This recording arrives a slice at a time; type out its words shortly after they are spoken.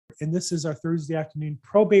And this is our Thursday afternoon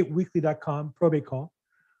probateweekly.com probate call,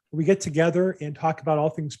 where we get together and talk about all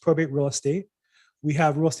things probate real estate. We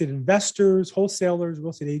have real estate investors, wholesalers,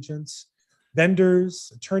 real estate agents,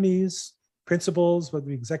 vendors, attorneys, principals, whether it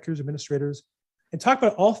be executives, administrators, and talk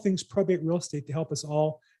about all things probate real estate to help us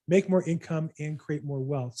all make more income and create more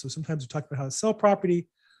wealth. So sometimes we talk about how to sell property,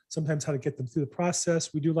 sometimes how to get them through the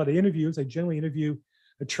process. We do a lot of interviews. I generally interview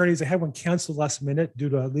attorneys. I had one canceled last minute due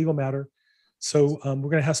to a legal matter. So we're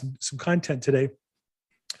going to have some content today.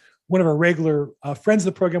 One of our regular friends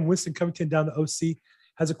of the program, Winston Covington down the OC,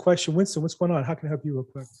 has a question. Winston, what's going on? How can I help you real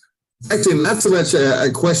quick? Actually, not so much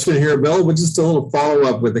a question here, Bill, but just a little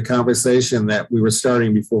follow-up with the conversation that we were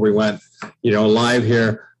starting before we went, live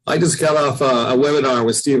here. I just got off a webinar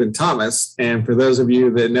with Stephen Thomas. And for those of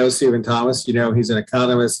you that know Stephen Thomas, he's an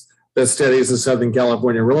economist that studies the Southern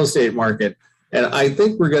California real estate market. And I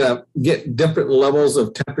think we're going to get different levels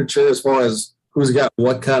of temperature as far as who's got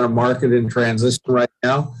what kind of market in transition right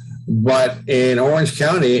now. But in Orange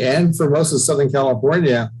County and for most of Southern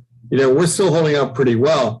California, we're still holding up pretty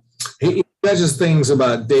well. He judges things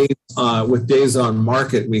about days with days on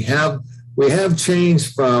market. We have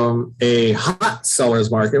changed from a hot seller's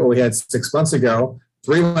market, what we had 6 months ago.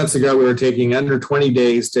 3 months ago, we were taking under 20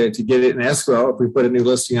 days to get it in escrow. If we put a new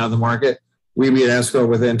listing on the market, we'd be in escrow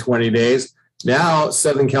within 20 days. Now,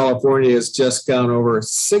 Southern California has just gone over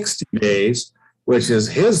 60 days, which is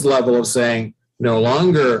his level of saying no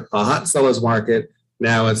longer a hot seller's market.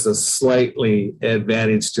 Now it's a slightly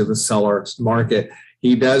advantage to the seller's market.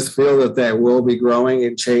 He does feel that will be growing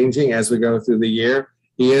and changing as we go through the year.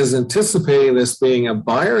 He is anticipating this being a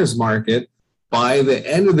buyer's market by the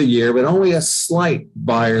end of the year, but only a slight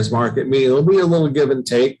buyer's market, meaning it'll be a little give and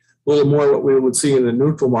take, a little more what we would see in the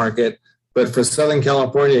neutral market. But for Southern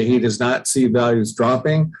California, he does not see values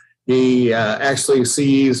dropping. He actually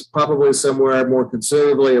sees probably somewhere more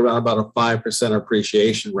conservatively around about a 5%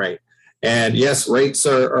 appreciation rate. And yes, rates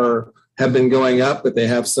have been going up, but they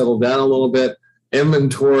have settled down a little bit.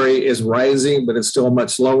 Inventory is rising, but it's still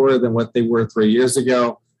much lower than what they were 3 years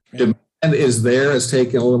ago. Demand is there. It's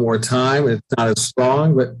taking a little more time. It's not as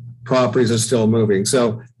strong, but properties are still moving.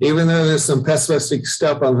 So even though there's some pessimistic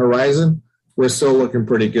stuff on the horizon, we're still looking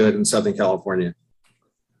pretty good in Southern California.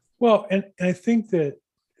 Well, and I think that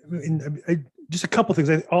just a couple of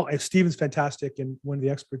things. Stephen's fantastic and one of the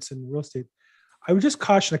experts in real estate. I would just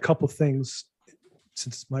caution a couple of things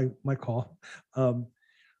since it's my call.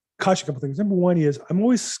 Caution a couple of things. Number one is I'm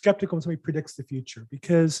always skeptical when somebody predicts the future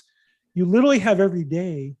because you literally have every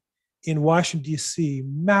day in Washington, D.C.,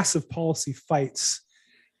 massive policy fights.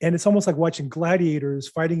 And it's almost like watching gladiators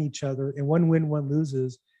fighting each other and one wins, one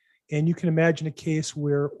loses. And you can imagine a case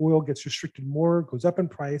where oil gets restricted more, goes up in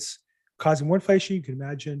price, causing more inflation. You can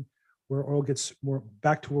imagine where oil gets more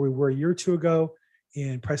back to where we were a year or two ago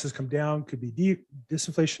and prices come down, could be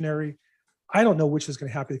disinflationary. I don't know which is going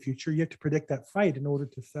to happen in the future. You have to predict that fight in order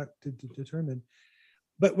to determine.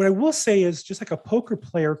 But what I will say is just like a poker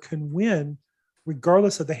player can win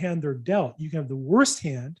regardless of the hand they're dealt. You can have the worst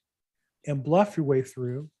hand and bluff your way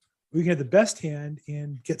through, or you can have the best hand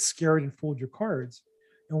and get scared and fold your cards.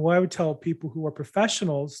 And what I would tell people who are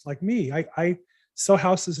professionals like me, I sell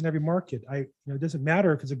houses in every market. It doesn't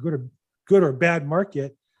matter if it's a good or bad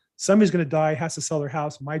market. Somebody's going to die, has to sell their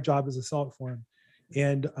house. My job is to sell it for them.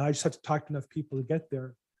 And I just have to talk to enough people to get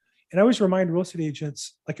there. And I always remind real estate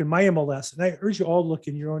agents, like in my MLS, and I urge you all to look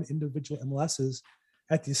in your own individual MLSs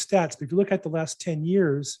at these stats. But if you look at the last 10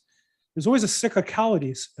 years, there's always a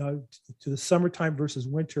cyclicality to the summertime versus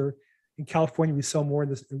winter. In California, we sell more in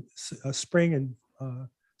the spring and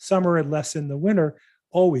summer and less in the winter.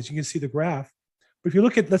 Always, you can see the graph. But if you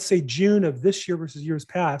look at, let's say, June of this year versus years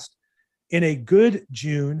past, in a good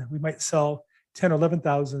June, we might sell 10 or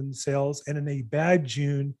 11,000 sales. And in a bad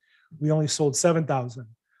June, we only sold 7,000.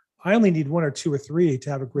 I only need 1 or 2 or 3 to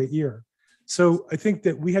have a great year. So I think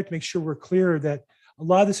that we have to make sure we're clear that a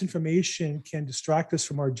lot of this information can distract us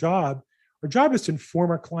from our job. Our job is to inform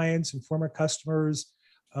our clients, inform our customers,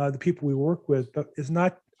 the people we work with, but it's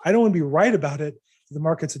not, I don't want to be right about it. The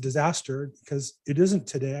market's a disaster because it isn't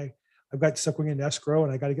today. I've got stuff going in escrow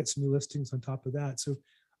and I got to get some new listings on top of that. So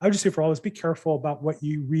I would just say for all of us, be careful about what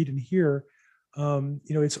you read and hear.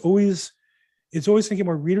 It's always going to get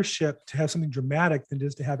more readership to have something dramatic than it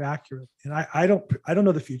is to have accurate. And I don't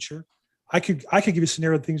know the future. I could give you a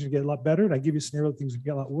scenario that things would get a lot better, and I give you a scenario that things would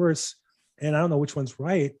get a lot worse. And I don't know which one's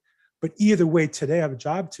right. But either way, today I have a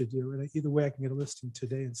job to do, and either way I can get a listing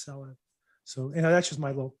today and sell it. So, and that's just my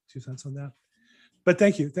little 2 cents on that. But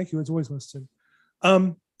thank you, as always, Winston.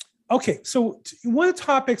 Okay, so one of the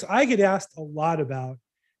topics I get asked a lot about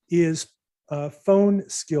is phone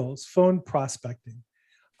skills, phone prospecting.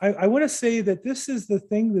 I want to say that this is the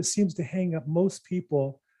thing that seems to hang up most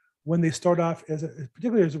people when they start off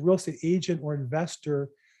particularly as a real estate agent or investor,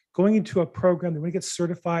 going into a program. They want to get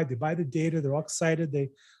certified. They buy the data. They're all excited. They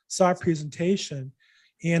saw a presentation,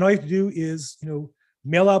 and all you have to do is,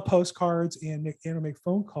 mail out postcards and make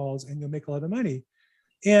phone calls, and you'll make a lot of money.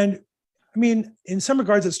 And I mean, in some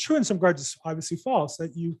regards, it's true. In some regards, it's obviously false.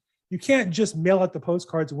 That you can't just mail out the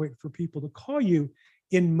postcards and wait for people to call you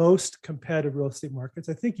in most competitive real estate markets.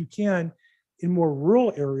 I think you can in more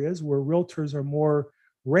rural areas where realtors are more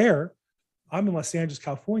rare. I'm in Los Angeles,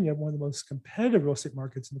 California, one of the most competitive real estate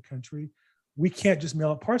markets in the country. We can't just mail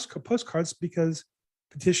out postcards because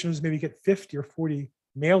petitioners maybe get 50 or 40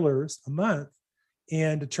 mailers a month,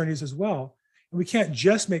 and attorneys as well. And we can't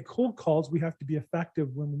just make cold calls. We have to be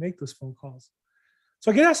effective when we make those phone calls.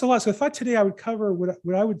 So I get asked a lot. So I thought today I would cover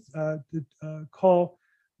what I would call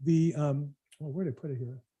the, where did I put it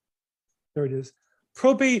here? There it is.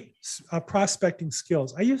 Probate prospecting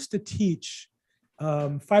skills. I used to teach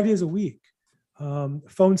 5 days a week,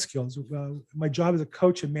 phone skills. My job as a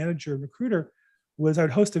coach and manager and recruiter was I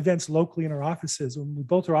would host events locally in our offices. When we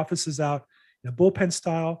built our offices out in a bullpen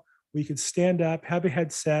style, we could stand up, have a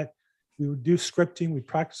headset. We would do scripting. We'd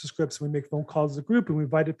practice the scripts. And we'd make phone calls as a group. And we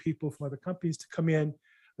invited people from other companies to come in. I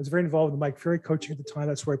was very involved in Mike Ferry coaching at the time.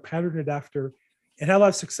 That's where I patterned it after and had a lot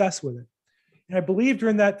of success with it. And I believe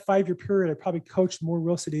during that 5-year period, I probably coached more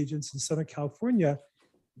real estate agents in Southern California,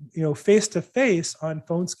 face to face on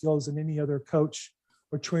phone skills than any other coach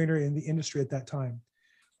or trainer in the industry at that time.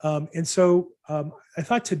 And so I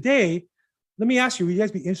thought today, let me ask you, would you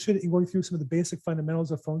guys be interested in going through some of the basic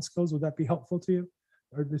fundamentals of phone skills? Would that be helpful to you?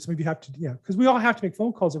 Or just maybe have to, because we all have to make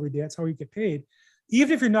phone calls every day. That's how we get paid.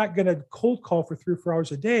 Even if you're not going to cold call for 3 or 4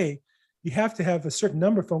 hours a day, you have to have a certain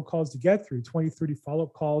number of phone calls to get through, 20, 30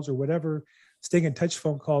 follow-up calls or whatever, staying in touch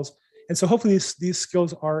phone calls. And so hopefully these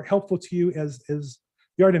skills are helpful to you as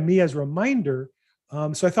they are to me as a reminder.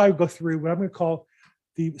 So I thought I would go through what I'm going to call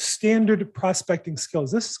the standard prospecting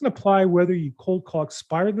skills. This is going to apply whether you cold call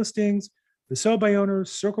expired listings, the sell by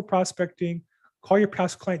owners, circle prospecting, call your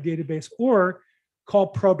past client database, or call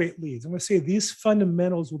probate leads. I'm going to say these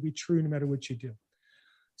fundamentals will be true no matter what you do.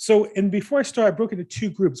 So, and before I start, I broke into 2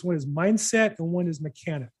 groups. One is mindset and one is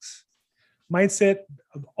mechanics. Mindset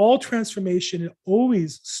of all transformation, it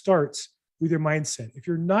always starts with your mindset. If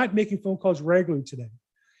you're not making phone calls regularly today,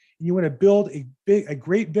 and you want to build a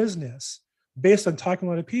great business based on talking to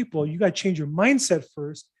a lot of people, you got to change your mindset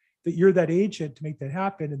first, that you're that agent to make that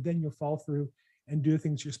happen, and then you'll follow through and do the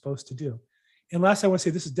things you're supposed to do. And last, I want to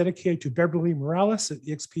say this is dedicated to Beverly Morales at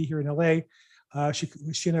EXP here in LA.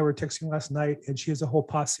 She and I were texting last night, and she has a whole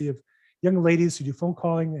posse of young ladies who do phone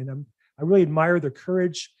calling, and I really admire their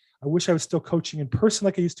courage. I wish I was still coaching in person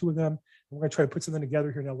like I used to with them. We're going to try to put something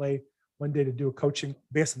together here in LA one day to do a coaching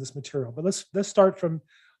based on this material. But let's start from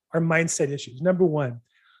our mindset issues. Number 1,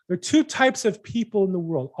 there are 2 types of people in the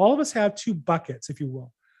world. All of us have 2 buckets, if you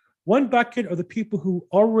will. One bucket are the people who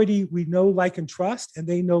already we know, like, and trust, and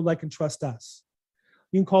they know, like, and trust us.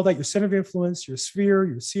 You can call that your center of influence, your sphere,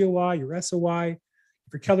 your COI, your SOI.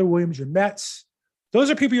 If you're Keller Williams, your Mets.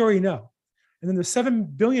 Those are people you already know. And then there's 7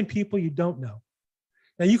 billion people you don't know.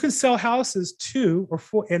 Now you can sell houses to or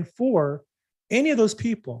for any of those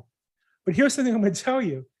people. But here's something I'm going to tell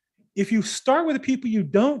you. If you start with the people you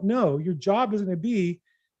don't know, your job is going to be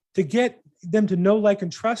to get them to know, like,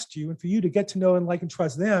 and trust you, and for you to get to know and like and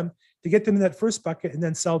trust them, to get them in that first bucket and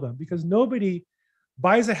then sell them. Because nobody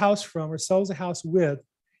buys a house from or sells a house with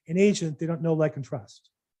an agent they don't know, like, and trust.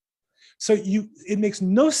 So it makes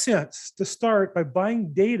no sense to start by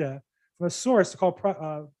buying data from a source to call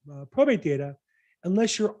probate data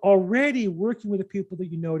unless you're already working with the people that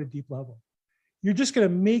you know at a deep level. You're just going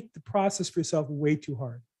to make the process for yourself way too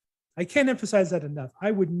hard. I can't emphasize that enough.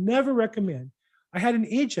 I would never recommend. I had an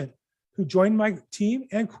agent who joined my team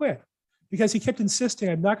and quit because he kept insisting,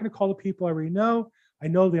 I'm not going to call the people I already know. I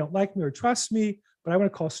know they don't like me or trust me, but I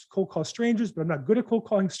want to cold call strangers, but I'm not good at cold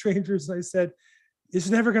calling strangers. And I said, it's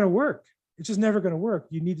never going to work. It's just never going to work.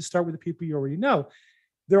 You need to start with the people you already know.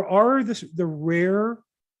 There are the rare,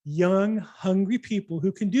 young, hungry people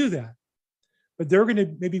who can do that, but they're going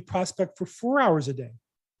to maybe prospect for 4 hours a day.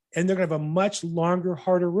 And they're going to have a much longer,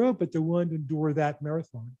 harder road, but they're willing to endure that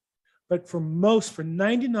marathon. But for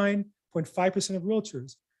 99.5% of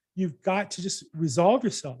realtors, you've got to just resolve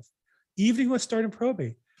yourself. Even if you want to start in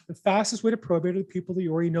probate, the fastest way to probate are the people that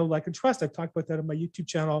you already know, like, and trust. I've talked about that on my YouTube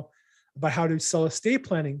channel about how to sell estate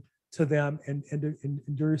planning to them and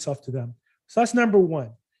endure yourself to them. So that's number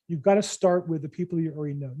 1. You've got to start with the people you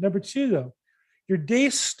already know. Number 2, though, your day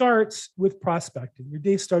starts with prospecting. Your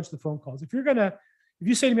day starts with phone calls. If you're going to If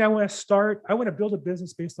you say to me, I want to build a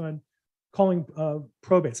business based on calling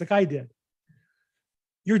probates, like I did.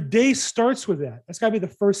 Your day starts with that. That's got to be the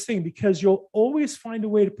first thing, because you'll always find a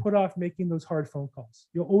way to put off making those hard phone calls.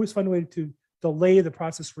 You'll always find a way to delay the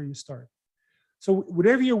process where you start. So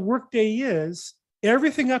whatever your work day is,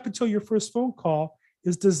 everything up until your first phone call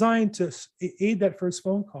is designed to aid that first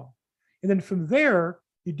phone call. And then from there,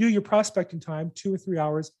 you do your prospecting time, 2 or 3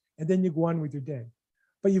 hours, and then you go on with your day.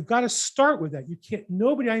 But you've got to start with that. You can't,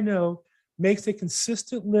 nobody I know makes a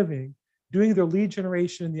consistent living doing their lead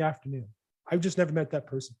generation in the afternoon. I've just never met that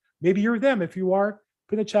person. Maybe you're them. If you are,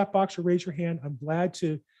 put in the chat box or raise your hand. I'm glad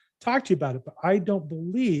to talk to you about it, but I don't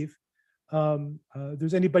believe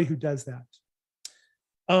there's anybody who does that.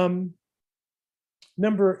 And I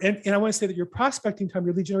want to say that your prospecting time,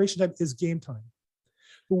 your lead generation time is game time.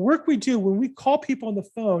 The work we do when we call people on the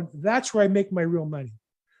phone, that's where I make my real money.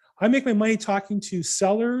 I make my money talking to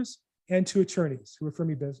sellers and to attorneys who refer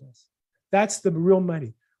me business. That's the real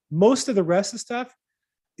money. Most of the rest of the stuff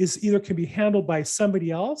is either can be handled by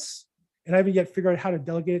somebody else, and I haven't yet figured out how to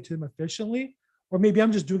delegate it to them efficiently, or maybe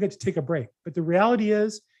I'm just doing it to take a break. But the reality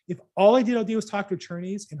is, if all I did all day was talk to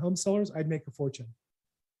attorneys and home sellers, I'd make a fortune.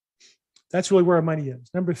 That's really where our money is.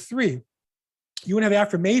 Number 3, you want to have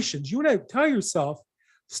affirmations. You want to tell yourself,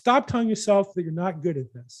 stop telling yourself that you're not good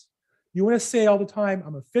at this. You want to say all the time,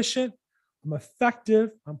 I'm efficient, I'm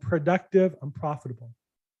effective, I'm productive, I'm profitable.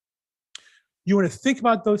 You want to think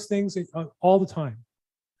about those things all the time.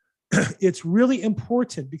 It's really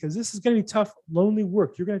important because this is going to be tough, lonely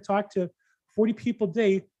work. You're going to talk to 40 people a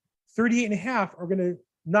day, 38 and a half are going to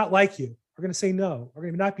not like you, are going to say no, are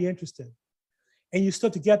going to not be interested. And you still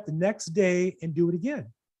have to get the next day and do it again.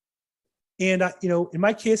 And, in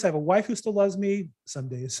my case, I have a wife who still loves me some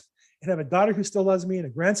days, and I have a daughter who still loves me and a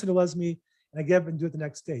grandson who loves me, and I get up and do it the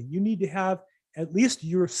next day. You need to have at least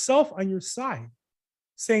yourself on your side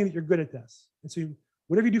saying that you're good at this. And so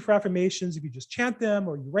whatever you do for affirmations, if you just chant them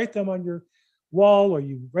or you write them on your wall or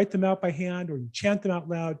you write them out by hand or you chant them out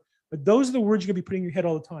loud, but those are the words you're going to be putting in your head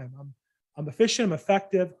all the time. I'm efficient, I'm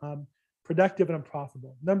effective, I'm productive, and I'm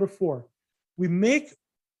profitable. Number 4, we make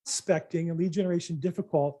prospecting and lead generation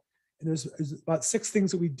difficult. And there's about 6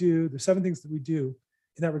 things that we do. There's 7 things that we do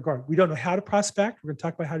in that regard. We don't know how to prospect. We're going to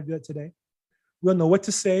talk about how to do that today. We don't know what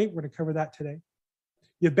to say. We're going to cover that today.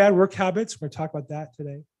 You have bad work habits. We're going to talk about that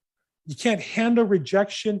today. You can't handle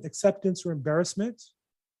rejection, acceptance, or embarrassment.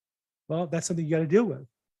 Well, that's something you got to deal with.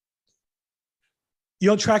 You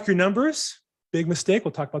don't track your numbers. Big mistake.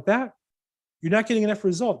 We'll talk about that. You're not getting enough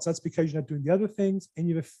results. That's because you're not doing the other things, and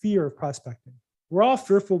you have a fear of prospecting. We're all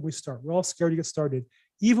fearful when we start. We're all scared to get started.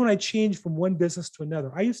 Even when I changed from one business to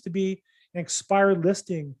another, I used to be an expired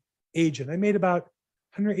listing agent. I made about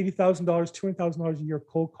 $180,000, $200,000 a year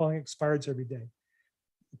cold calling expireds every day.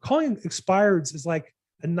 Calling expireds is like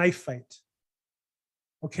a knife fight.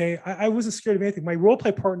 Okay, I wasn't scared of anything. My role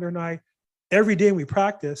play partner and I, every day when we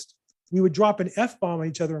practiced, we would drop an F-bomb on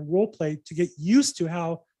each other in role play to get used to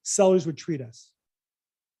how sellers would treat us.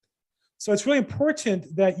 So it's really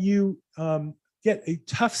important that you get a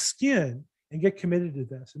tough skin and get committed to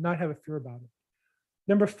this and not have a fear about it.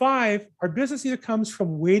 Number 5, our business either comes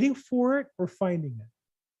from waiting for it or finding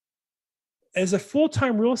it. As a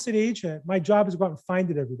full-time real estate agent, my job is to go out and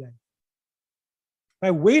find it every day. If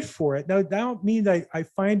I wait for it, now that don't mean that I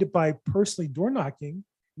find it by personally door knocking.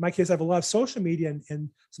 In my case, I have a lot of social media and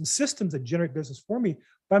some systems that generate business for me,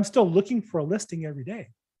 but I'm still looking for a listing every day.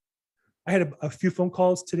 I had a few phone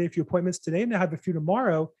calls today, a few appointments today, and I have a few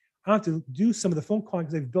tomorrow. I don't have to do some of the phone calling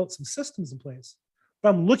because they've built some systems in place, but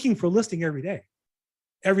I'm looking for a listing every day,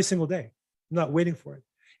 every single day. I'm not waiting for it.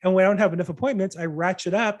 And when I don't have enough appointments, I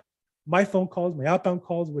ratchet up my phone calls, my outbound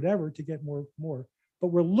calls, whatever, to get more. But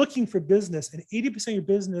we're looking for business, and 80% of your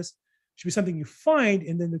business should be something you find,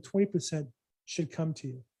 and then the 20% should come to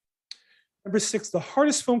you. Number 6, the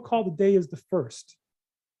hardest phone call of the day is the first.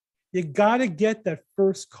 You got to get that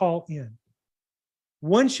first call in.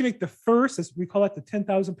 Once you make the first, as we call it, the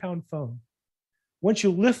 10,000-pound phone. Once you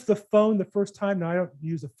lift the phone the first time, now I don't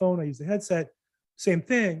use a phone, I use a headset, same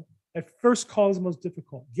thing. That first call is the most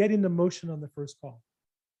difficult. Getting the motion on the first call.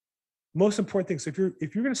 Most important thing. So if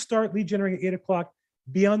you're going to start lead generating at 8 o'clock,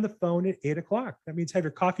 be on the phone at 8 o'clock. That means have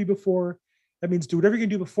your coffee before. That means do whatever you can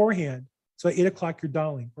do beforehand. So at 8 o'clock, you're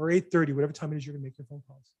dialing, or 8:30, whatever time it is you're going to make your phone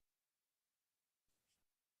calls.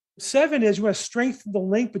 7 is you want to strengthen the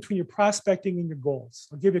link between your prospecting and your goals.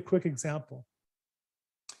 I'll give you a quick example.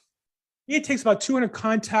 It takes about 200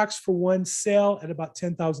 contacts for one sale at about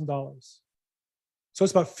 $10,000. So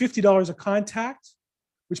it's about $50 a contact,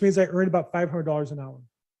 which means I earn about $500 an hour.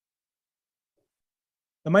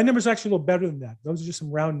 Now, my numbers are actually a little better than that. Those are just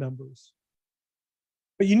some round numbers.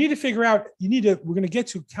 But you need to figure out, we're going to get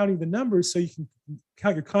to counting the numbers so you can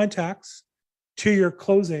count your contacts to your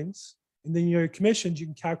closings, and then your commissions, you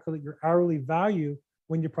can calculate your hourly value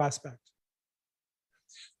when you prospect.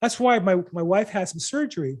 That's why my wife had some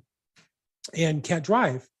surgery and can't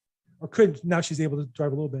drive, or could. Now she's able to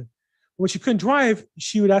drive a little bit. When she couldn't drive,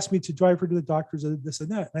 she would ask me to drive her to the doctors or this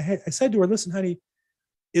and that. And I said to her, listen, honey,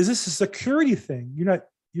 is this a security thing?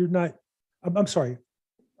 I'm sorry.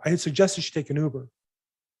 I had suggested she take an Uber.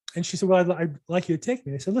 And she said, well, I'd like you to take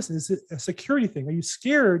me. I said, listen, is it a security thing? Are you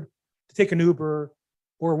scared to take an Uber,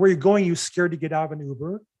 or where you're going, you scared to get out of an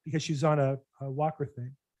Uber because she's on a walker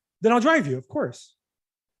thing? Then I'll drive you, of course.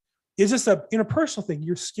 Is this a interpersonal thing?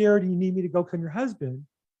 You're scared and you need me to go claim your husband?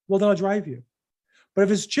 Well, then I'll drive you. But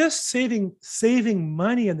if it's just saving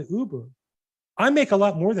money in the Uber, I make a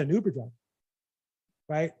lot more than an Uber driver,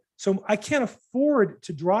 right? So I can't afford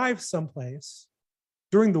to drive someplace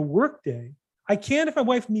during the workday. I can if my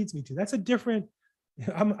wife needs me to. That's a different.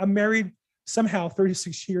 I'm married somehow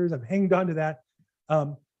 36 years. I've hanged on to that.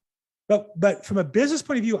 But from a business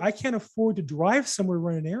point of view, I can't afford to drive somewhere to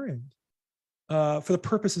run an errand for the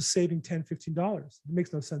purpose of saving $10, $15. It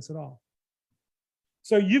makes no sense at all.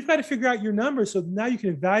 So you've got to figure out your numbers so now you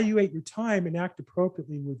can evaluate your time and act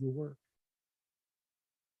appropriately with your work.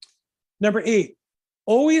 Number 8,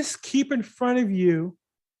 always keep in front of you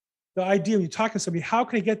the idea when you talk to somebody, how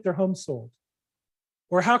can I get their home sold?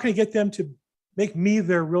 Or how can I get them to make me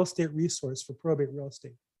their real estate resource for probate real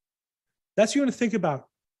estate? That's what you want to think about.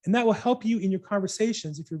 And that will help you in your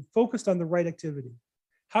conversations if you're focused on the right activity.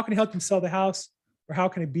 How can I help them sell the house? Or how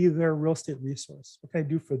can I be their real estate resource? What can I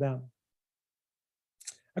do for them?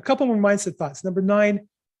 A couple more mindset thoughts. Number 9,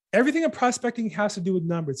 everything in prospecting has to do with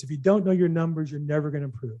numbers. If you don't know your numbers, you're never going to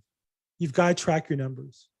improve. You've got to track your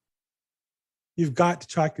numbers. You've got to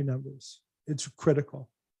track your numbers. It's critical.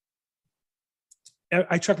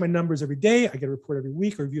 I track my numbers every day. I get a report every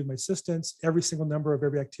week. I review my assistants, every single number of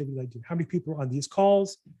every activity I do. How many people are on these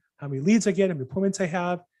calls? How many leads I get? How many appointments I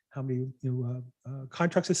have? How many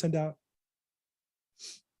contracts I send out?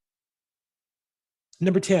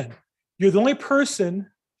 Number 10, you're the only person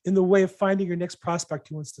in the way of finding your next prospect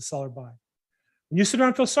who wants to sell or buy. When you sit around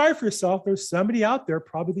and feel sorry for yourself, there's somebody out there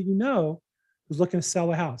probably that you know who's looking to sell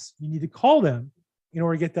a house. You need to call them in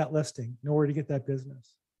order to get that listing, in order to get that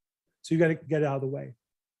business. So you got to get it out of the way.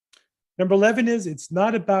 Number 11 is it's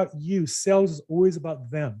not about you. Sales is always about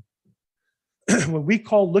them. When we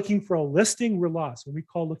call looking for a listing, we're lost. When we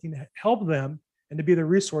call looking to help them and to be the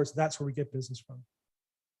resource, that's where we get business from.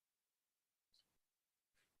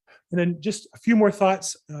 And then just a few more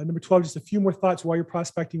thoughts. Number 12, just a few more thoughts while you're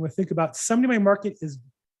prospecting. When I think about somebody in my market is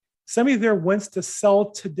somebody there wants to sell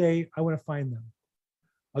today, I want to find them.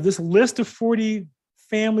 This list of 40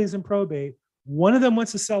 families in probate, one of them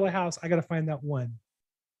wants to sell a house, I got to find that one.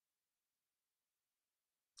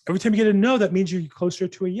 Every time you get a no, that means you're closer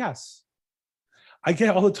to a yes. I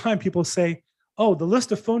get all the time people say, oh, the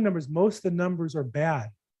list of phone numbers, most of the numbers are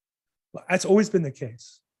bad. Well, that's always been the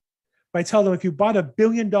case. But I tell them, if you bought $1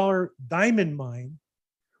 billion diamond mine,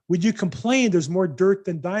 would you complain there's more dirt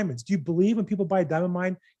than diamonds? Do you believe when people buy a diamond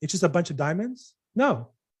mine, it's just a bunch of diamonds? No.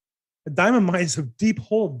 A diamond mine is a deep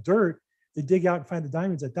hole of dirt they dig out and find the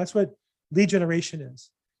diamonds at. That's what lead generation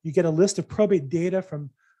is. You get a list of probate data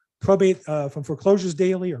from Foreclosures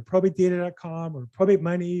Daily or probatedata.com or Probate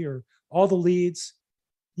Money or all the leads.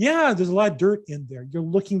 Yeah, there's a lot of dirt in there. You're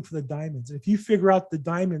looking for the diamonds. And if you figure out the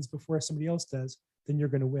diamonds before somebody else does, then you're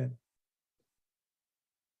going to win.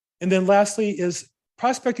 And then lastly is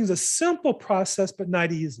prospecting is a simple process, but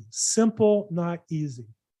not easy. Simple, not easy.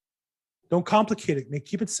 Don't complicate it.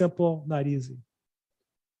 Keep it simple, not easy.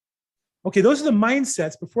 Okay, those are the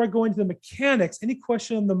mindsets. Before I go into the mechanics, any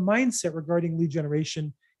question on the mindset regarding lead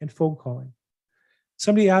generation and phone calling?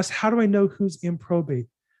 Somebody asked, how do I know who's in probate?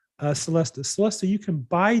 Celeste, you can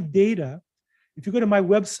buy data. If you go to my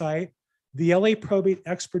website,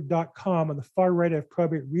 thelaprobateexpert.com, on the far right, I have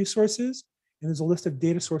probate resources, and there's a list of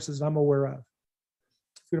data sources I'm aware of.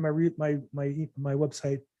 Go to my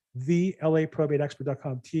website,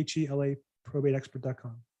 thelaprobateexpert.com,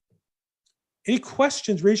 thelaprobateexpert.com. Any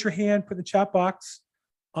questions, raise your hand, put in the chat box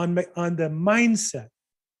on the mindset.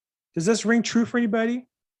 Does this ring true for anybody?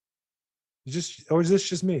 Or is this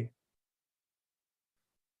just me?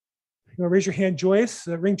 You want to raise your hand, Joyce?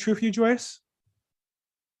 Does that ring true for you, Joyce?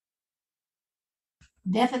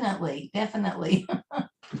 Definitely.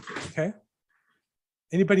 Okay.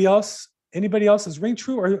 Anybody else? Anybody else? Does ring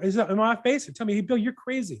true, or am I off base? Tell me, hey, Bill, you're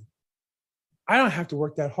crazy. I don't have to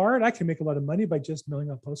work that hard. I can make a lot of money by just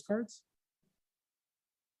mailing out postcards.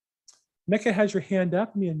 Mecca has your hand up.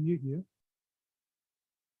 Let me unmute you.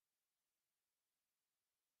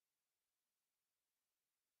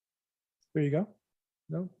 There you go.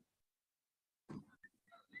 No.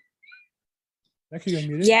 Becky, you're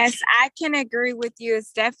muted. Yes, I can agree with you.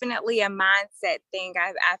 It's definitely a mindset thing.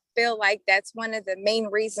 I feel like that's one of the main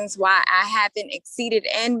reasons why I haven't exceeded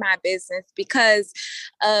in my business, because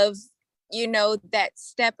of, that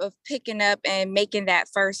step of picking up and making that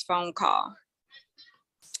first phone call.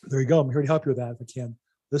 There you go. I'm here to help you with that if I can.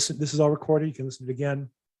 Listen, this is all recorded. You can listen to it again.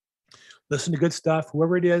 Listen to good stuff,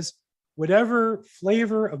 whoever it is, whatever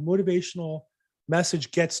flavor of motivational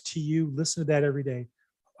message gets to you, listen to that every day.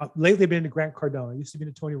 Lately, I've been into Grant Cardone. I used to be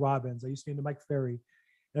into Tony Robbins. I used to be into Mike Ferry.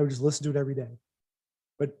 And I would just listen to it every day.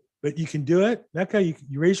 But you can do it. Mecca, you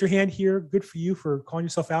raise your hand here. Good for you for calling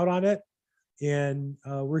yourself out on it. And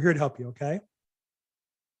we're here to help you, okay?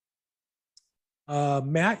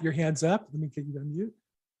 Matt, your hand's up. Let me get you to unmute.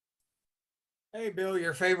 Hey, Bill,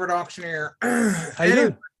 your favorite auctioneer. How you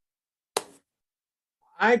doing?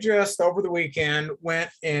 I just over the weekend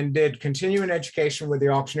went and did continuing education with the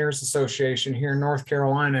Auctioneers Association here in North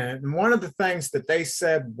Carolina. And one of the things that they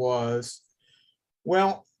said was,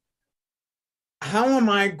 well, how am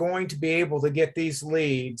I going to be able to get these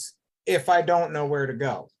leads if I don't know where to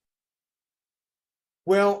go?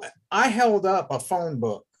 Well, I held up a phone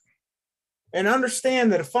book, and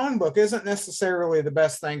understand that a phone book isn't necessarily the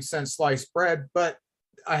best thing since sliced bread, but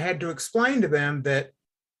I had to explain to them that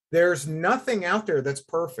there's nothing out there that's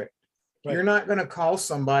perfect. Right. You're not going to call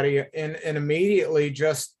somebody and immediately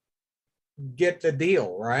just get the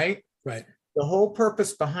deal, right? Right. The whole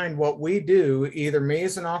purpose behind what we do, either me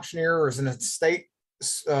as an auctioneer or as an estate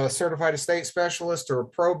certified estate specialist or a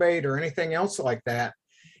probate or anything else like that,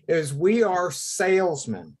 is we are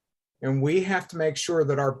salesmen, and we have to make sure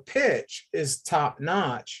that our pitch is top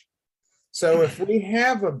notch. So if we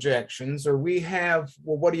have objections or we have,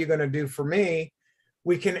 well, what are you going to do for me?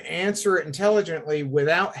 We can answer it intelligently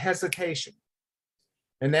without hesitation.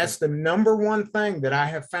 And that's the number one thing that I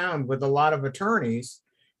have found with a lot of attorneys,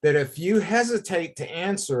 that if you hesitate to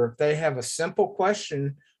answer, if they have a simple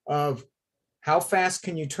question of how fast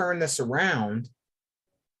can you turn this around,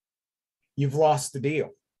 you've lost the deal.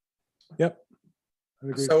 Yep. I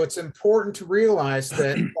agree. So it's important to realize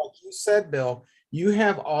that, like you said, Bill, you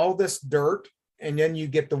have all this dirt and then you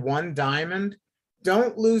get the one diamond.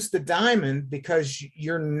 Don't lose the diamond because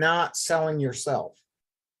you're not selling yourself.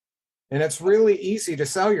 And it's really easy to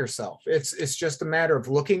sell yourself. It's just a matter of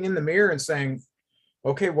looking in the mirror and saying,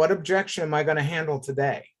 okay, what objection am I going to handle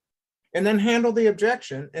today? And then handle the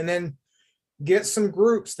objection and then get some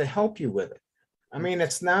groups to help you with it. I mean,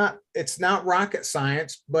 it's not rocket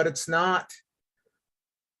science, but it's not,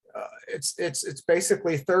 it's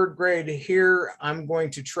basically third grade. Here, I'm going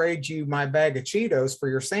to trade you my bag of Cheetos for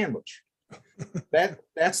your sandwich.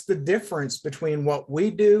 That's the difference between what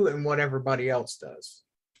we do and what everybody else does.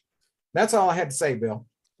 That's all I had to say, Bill.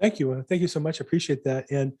 Thank you. Thank you so much. I appreciate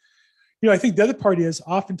that. And, I think the other part is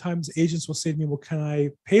oftentimes agents will say to me, well, can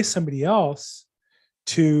I pay somebody else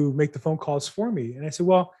to make the phone calls for me? And I said,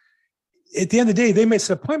 well, at the end of the day, they may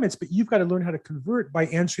set appointments, but you've got to learn how to convert by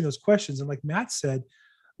answering those questions. And like Matt said,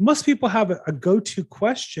 most people have a go-to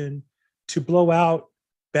question to blow out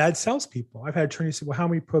bad salespeople. I've had attorneys say, well, how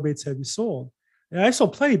many probates have you sold? And I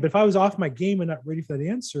sold plenty, but if I was off my game and not ready for that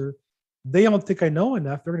answer, they don't think I know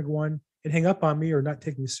enough. They're going to go on and hang up on me or not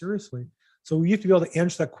take me seriously. So you have to be able to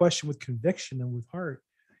answer that question with conviction and with heart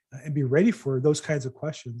and be ready for those kinds of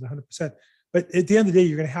questions 100%. But at the end of the day,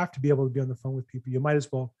 you're going to have to be able to be on the phone with people. You might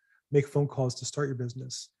as well make phone calls to start your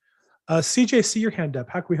business. CJ, see your hand up.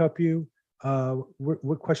 How can we help you?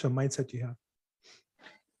 What question of mindset do you have?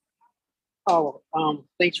 Oh,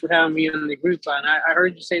 thanks for having me on the group. And I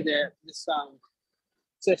heard you say that this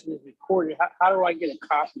session is recorded. How do I get a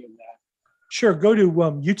copy of that? Sure. Go to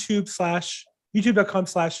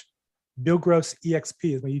youtube.com/Bill Gross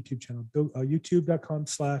EXP is my YouTube channel.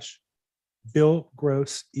 YouTube.com/Bill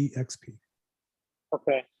Gross EXP.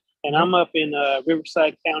 Okay. And I'm up in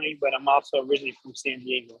Riverside County, but I'm also originally from San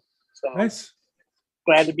Diego. So Nice.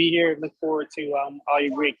 glad to be here. Look forward to all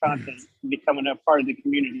your great content and becoming a part of the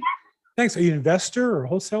community. Thanks. Are you an investor or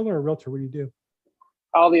wholesaler or realtor? What do you do?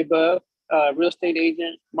 All the above, real estate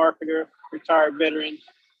agent, marketer, retired veteran,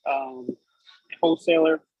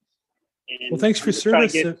 wholesaler. And Well, thanks for your I'm just trying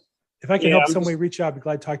service. to get- If I can Yeah, help I'm some just- way, reach out. I'd be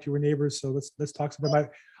glad to talk to you. We're neighbors, so let's talk some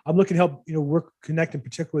about. I'm looking to help work, connect in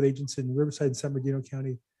particular with agents in Riverside and San Bernardino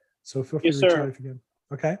County. So feel free Yes, to reach sir. out if you can.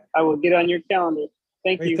 Okay. I will get on your calendar.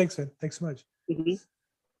 Thank Great. you. Thanks, man. Thanks so much. Mhm.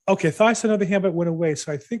 Okay, I thought I saw another hand, but it went away.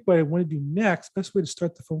 So I think what I want to do next, best way to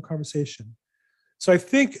start the phone conversation. So I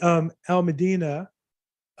think Al Medina,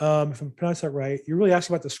 if I'm pronouncing that right, you're really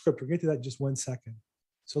asking about the script. We'll get to that in just 1 second.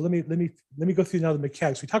 So let me go through now the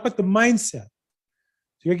mechanics. We talked about the mindset.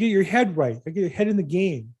 So you gotta get your head right. You gotta get your head in the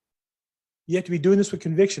game. You have to be doing this with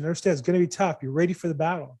conviction. Understand it's gonna be tough. You're ready for the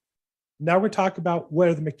battle. Now we're talking about what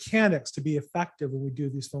are the mechanics to be effective when we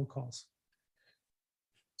do these phone calls.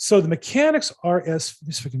 So the mechanics are as, let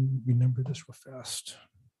me see if I can remember this real fast.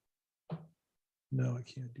 No, I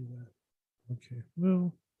can't do that. Okay,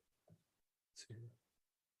 well, let's see.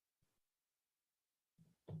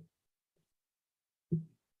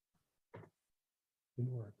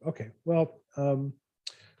 Didn't work. Okay, well,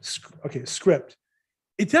 okay, script.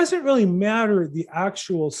 It doesn't really matter the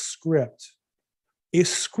actual script. A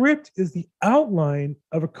script is the outline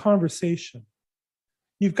of a conversation.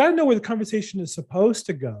 You've got to know where the conversation is supposed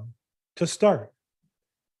to go to start.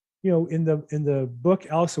 You know, in the book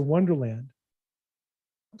Alice in Wonderland,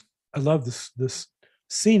 I love this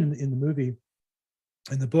scene in the movie.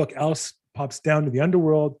 In the book, Alice pops down to the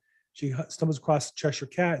underworld. She stumbles across Cheshire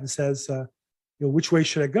Cat and says, you know, which way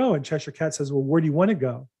should I go? And Cheshire Cat says, well, where do you want to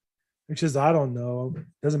go? And she says, I don't know. It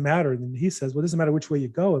doesn't matter. And he says, well, it doesn't matter which way you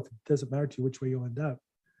go if it doesn't matter to you which way you'll end up.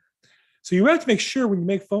 So you have to make sure when you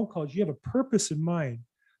make phone calls, you have a purpose in mind.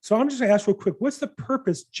 So I'm just going to ask real quick, what's the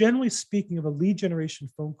purpose, generally speaking, of a lead generation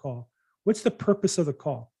phone call? What's the purpose of the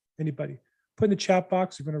call? Anybody? Put in the chat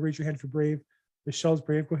box. You're going to raise your hand if you're brave. Michelle's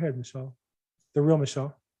brave. Go ahead, Michelle. The real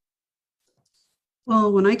Michelle.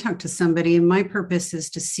 Well, when I talk to somebody, my purpose is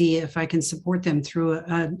to see if I can support them through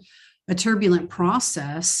a turbulent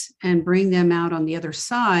process and bring them out on the other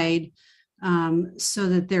side, so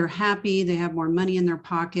that they're happy, they have more money in their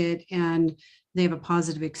pocket, and they have a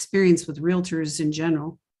positive experience with realtors in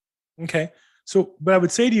general. Okay. So, but I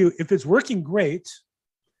would say to you, if it's working, great.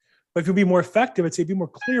 But if you'll be more effective, I'd say be more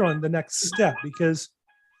clear on the next step, because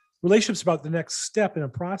relationships about the next step in a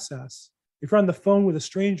process. If you're on the phone with a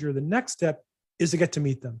stranger, the next step is to get to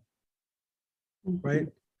meet them, right?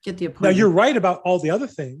 Get the Now, appointment. you're right about all the other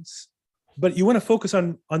things, but you want to focus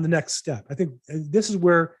on the next step. I think this is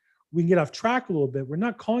where we can get off track a little bit. We're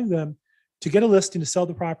not calling them to get a listing, to sell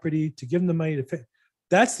the property, to give them the money to fit.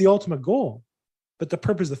 That's the ultimate goal. But the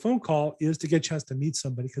purpose of the phone call is to get a chance to meet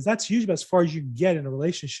somebody, because that's usually as far as you can get in a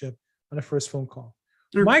relationship on a first phone call.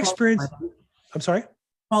 Or My qualify experience, them. I'm sorry,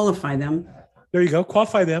 Qualify them. there you go,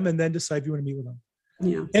 qualify them and then decide if you want to meet with them.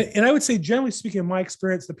 Yeah. And I would say, generally speaking, in my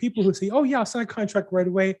experience, the people who say, oh yeah, I'll sign a contract right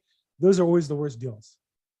away, those are always the worst deals,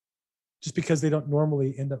 just because they don't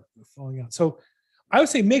normally end up falling out. So I would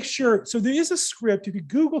say make sure, so there is a script. If you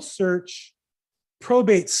Google search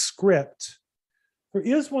probate script, there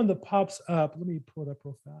is one that pops up. Let me pull it up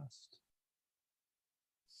real fast.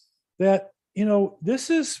 That, you know, this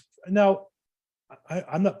is, now,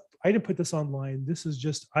 I didn't put this online. This is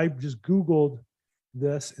just, I just Googled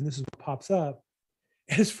this and this is what pops up.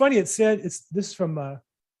 And it's funny, it said, this is from, I'm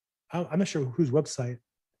not sure whose website.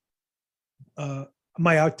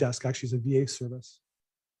 My Outdesk actually is a VA service.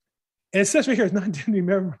 And it says right here, it's not intended to be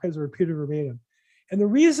memorized or repeated verbatim. And the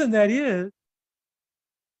reason that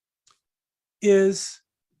is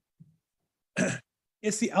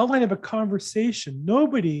it's the outline of a conversation.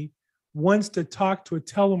 Nobody wants to talk to a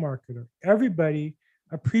telemarketer. Everybody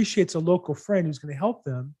appreciates a local friend who's going to help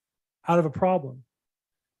them out of a problem.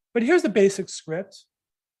 But here's the basic script.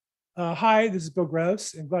 Hi, this is Bill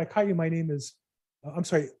Gross, and glad I caught you. My name is, I'm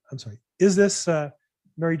sorry. Is this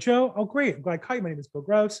Mary Jo? Oh, great. I'm glad I caught you. My name is Bill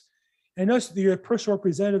Gross. And I noticed that you're a personal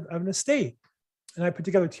representative of an estate. And I put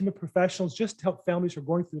together a team of professionals just to help families who are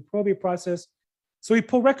going through the probate process. So we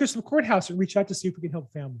pull records from the courthouse and reach out to see if we can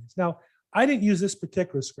help families. Now, I didn't use this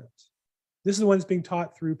particular script. This is the one that's being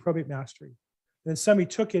taught through Probate Mastery. And then somebody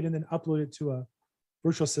took it and then uploaded it to a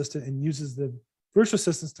virtual assistant and uses the virtual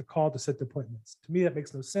assistants to call to set the appointments. To me, that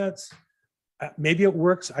makes no sense. Maybe it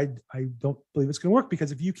works. I don't believe it's going to work,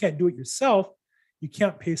 because if you can't do it yourself, you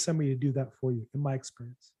can't pay somebody to do that for you, in my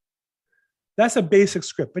experience. That's a basic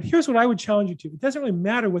script. But here's what I would challenge you to. It doesn't really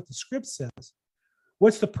matter what the script says.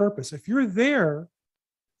 What's the purpose? If you're there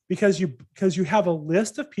because you have a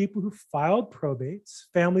list of people who filed probates,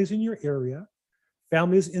 families in your area,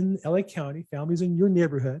 families in LA County, families in your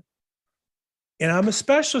neighborhood, and I'm a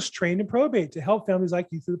specialist trained in probate to help families like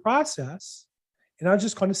you through the process, and I'm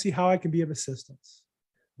just going to see how I can be of assistance.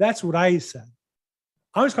 That's what I said.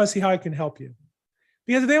 I'm just going to see how I can help you.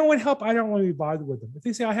 Because if they don't want help, I don't want to be bothered with them. If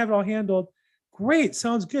they say, I have it all handled, great,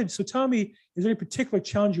 sounds good. So tell me, is there any particular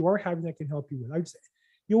challenge you are having that I can help you with?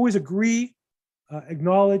 You always agree,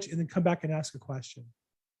 acknowledge, and then come back and ask a question.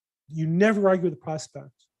 You never argue with the prospect.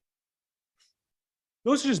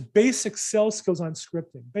 Those are just basic sales skills on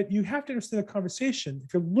scripting, but you have to understand the conversation.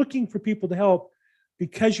 If you're looking for people to help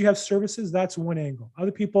because you have services, that's one angle.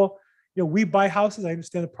 Other people, we buy houses. I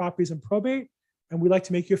understand the properties in probate, and we like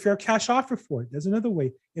to make you a fair cash offer for it. There's another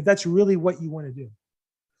way, if that's really what you want to do.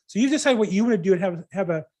 So you decide what you want to do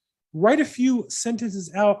and write a few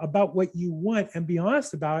sentences out about what you want and be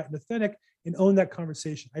honest about it and authentic and own that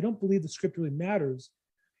conversation. I don't believe the script really matters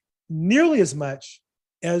nearly as much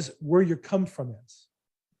as where your come from is.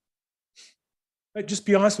 But just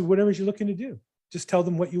be honest with whatever you're looking to do. Just tell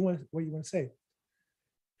them what you want to say.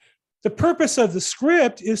 The purpose of the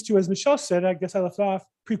script is to, as Michelle said, I guess I left off,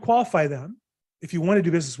 pre-qualify them if you want to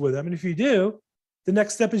do business with them. And if you do, the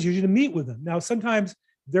next step is usually to meet with them. Now, sometimes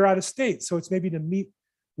they're out of state, so it's maybe to meet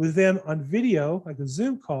with them on video, like a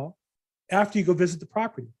Zoom call, after you go visit the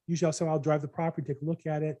property. Usually I'll say, I'll drive the property, take a look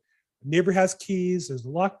at it. The neighbor has keys, there's a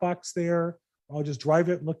lockbox there. I'll just drive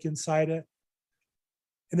it, look inside it.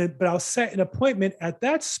 But I'll set an appointment at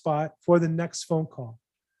that spot for the next phone call.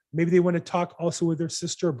 Maybe they want to talk also with their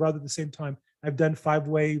sister or brother at the same time. I've done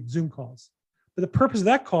 5-way Zoom calls. But the purpose of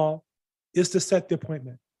that call is to set the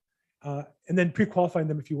appointment and then pre-qualifying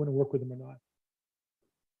them if you want to work with them or not.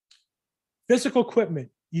 Physical equipment.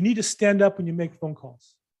 You need to stand up when you make phone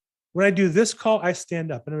calls. When I do this call, I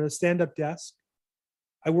stand up. And on a stand-up desk,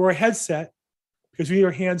 I wear a headset because when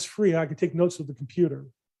you're hands-free, I can take notes with the computer.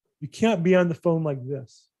 You can't be on the phone like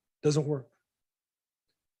this. Doesn't work.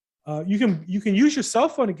 You can use your cell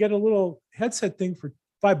phone to get a little headset thing for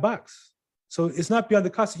 $5. So it's not beyond the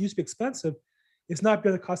cost. It used to be expensive. It's not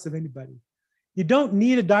beyond the cost of anybody. You don't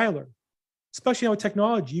need a dialer, especially now with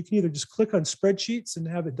technology. You can either just click on spreadsheets and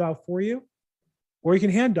have it dial for you, or you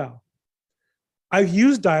can hand dial. I've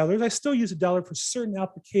used dialers. I still use a dialer for certain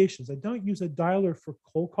applications. I don't use a dialer for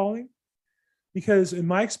cold calling because in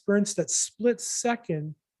my experience, that split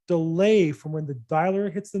second delay from when the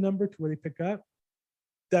dialer hits the number to where they pick up,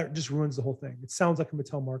 that just ruins the whole thing. It sounds like I'm a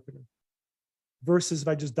telemarketer versus if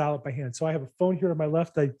I just dial it by hand. So I have a phone here on my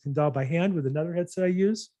left I can dial by hand with another headset I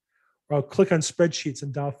use, or I'll click on spreadsheets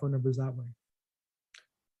and dial phone numbers that way.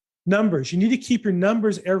 Numbers, you need to keep your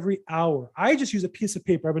numbers every hour. I just use a piece of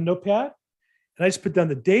paper. I have a notepad and I just put down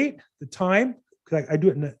the date, the time, because I do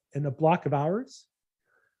it in a block of hours.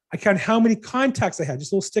 I count how many contacts I had,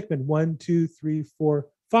 just a little stickman, 1, 2, 3, 4,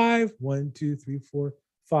 5, 1, 2, 3, 4,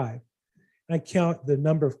 5. And I count the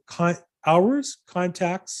number of hours,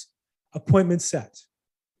 contacts, appointments set.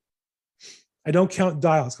 I don't count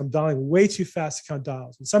dials. I'm dialing way too fast to count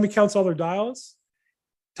dials. When somebody counts all their dials,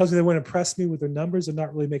 tells me they want to impress me with their numbers, they're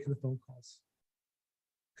not really making the phone calls.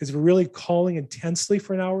 Because if you're really calling intensely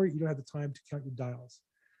for an hour, you don't have the time to count your dials.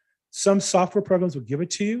 Some software programs will give it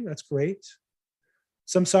to you. That's great.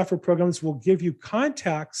 Some software programs will give you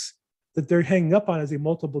contacts that they're hanging up on as a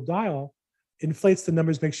multiple dial, inflates the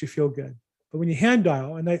numbers, makes you feel good. But when you hand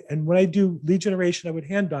dial, and when I do lead generation, I would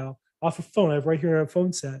hand dial off a phone. I have right here a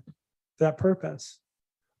phone set for that purpose.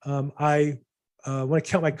 I want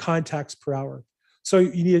to count my contacts per hour. So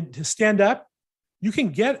you need to stand up. You can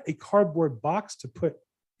get a cardboard box to put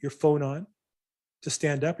your phone on, to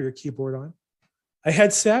stand up, or your keyboard on. A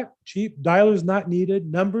headset, cheap, dialers not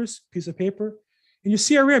needed, numbers, piece of paper. And your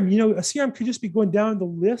CRM, a CRM could just be going down the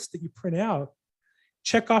list that you print out,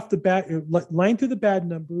 check off the bad, line through the bad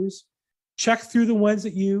numbers, check through the ones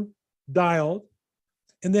that you dialed,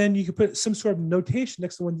 and then you can put some sort of notation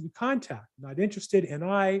next to the one that you contact. Not interested,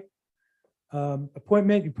 NI,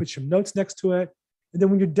 appointment, you put some notes next to it. And then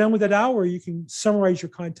when you're done with that hour, you can summarize your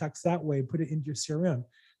contacts that way and put it into your CRM.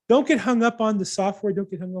 Don't get hung up on the software. Don't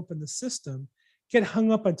get hung up on the system. Get hung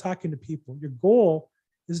up on talking to people. Your goal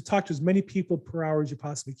is to talk to as many people per hour as you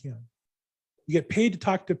possibly can. You get paid to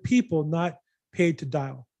talk to people, not paid to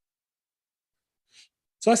dial.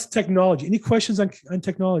 So that's the technology. Any questions on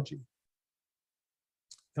technology?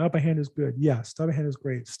 Dial by hand is good. Yes, dial by hand is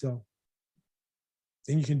great still.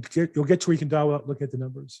 And you'll get to where you can dial out, look at the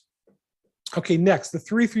numbers. Okay, next, the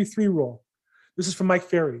 3-3-3 rule. This is from Mike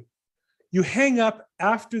Ferry. You hang up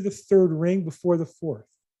after the third ring before the fourth.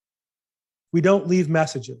 We don't leave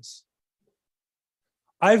messages.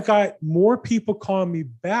 I've got more people calling me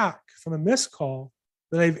back from a missed call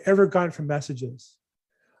than I've ever gotten from messages.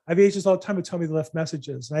 I have agents all the time who tell me they left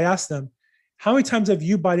messages. And I ask them, how many times have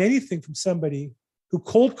you bought anything from somebody who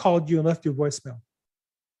cold called you and left you a voicemail?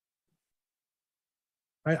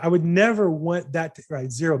 Right? I would never want that to,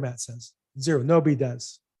 right? Zero, Matt says. Zero, nobody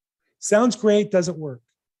does. Sounds great, doesn't work.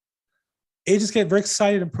 Agents get very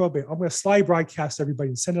excited in probate. I'm going to slide broadcast everybody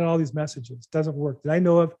and send out all these messages. Doesn't work. That I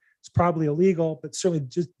know of, it's probably illegal, but certainly it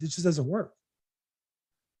just doesn't work.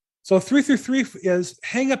 So 3-3-3 is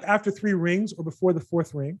hang up after 3 rings or before the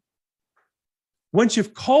 4th ring. Once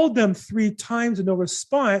you've called them 3 times and no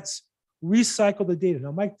response, recycle the data.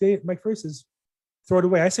 Now, Mike first is throw it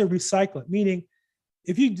away. I say recycle it, meaning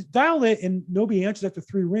if you dial it and nobody answers after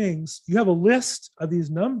 3 rings, you have a list of these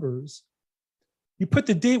numbers. You put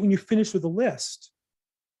the date when you finish with the list.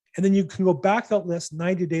 And then you can go back to that list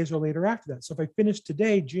 90 days or later after that. So if I finish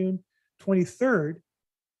today, June 23rd,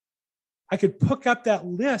 I could pick up that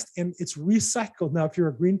list and it's recycled. Now, if you're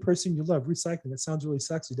a green person, you love recycling. That sounds really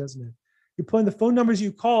sexy, doesn't it? You put in the phone numbers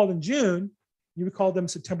you called in June, you would call them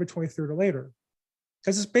September 23rd or later,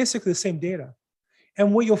 because it's basically the same data.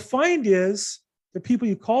 And what you'll find is the people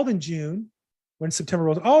you called in June, when September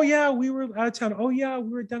rolls, oh yeah, we were out of town. Oh yeah, we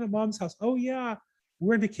were down at mom's house. Oh yeah, we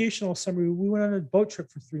were on vacation all summer. We went on a boat trip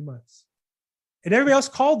for 3 months. And everybody else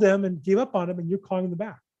called them and gave up on them, and you're calling them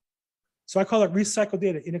back. So I call it recycled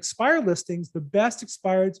data. In expired listings, the best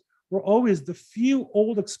expireds were always the few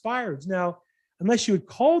old expireds. Now, unless you had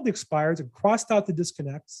called the expireds and crossed out the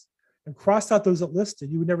disconnects and crossed out those that listed,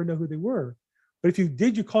 you would never know who they were. But if you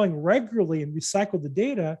did your calling regularly and recycled the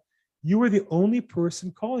data, you were the only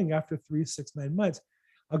person calling after 3, 6, 9 months.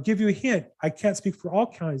 I'll give you a hint. I can't speak for all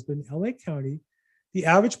counties, but in LA County, the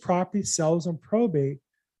average property sells on probate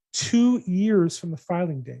 2 years from the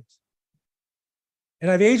filing date. And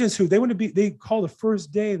I have agents who they call the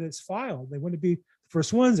first day that it's filed. They want to be the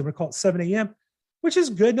first ones. They want to call it 7 a.m., which is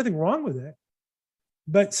good. Nothing wrong with it.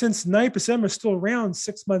 But since 90% are still around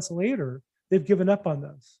 6 months later, they've given up on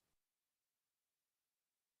those.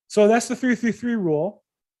 So that's the 333 rule.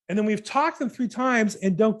 And then we've talked them 3 times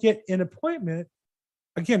and don't get an appointment.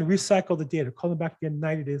 Again, recycle the data. Call them back again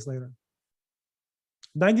 90 days later.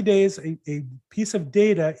 90 days, a piece of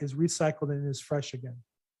data is recycled and is fresh again.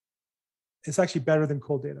 It's actually better than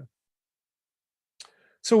cold data.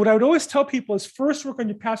 So what I would always tell people is first work on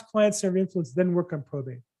your past clients and influence, then work on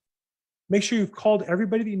probate. Make sure you've called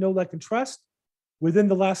everybody that you know, like, and trust within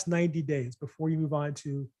the last 90 days before you move on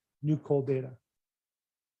to new cold data.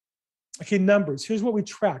 Okay, numbers. Here's what we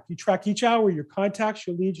track. You track each hour, your contacts,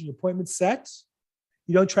 your leads, and your appointment sets.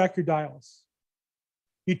 You don't track your dials.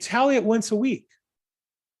 You tally it once a week.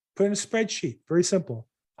 Put it in a spreadsheet. Very simple.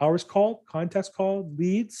 Hours called, contacts called,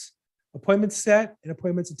 leads, appointments set, and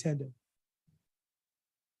appointments attended.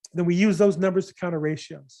 Then we use those numbers to counter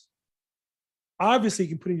ratios. Obviously, you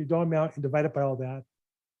can put in your dollar amount and divide it by all that.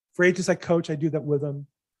 For agents I coach, I do that with them.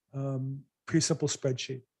 Pretty simple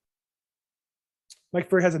spreadsheet. Mike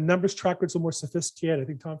Ferry has a numbers tracker. It's a little more sophisticated. I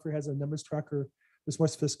think Tom Ferry has a numbers tracker that's more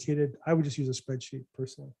sophisticated. I would just use a spreadsheet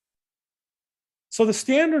personally. So the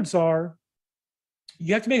standards are,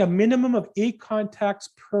 you have to make a minimum of 8 contacts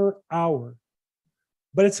per hour,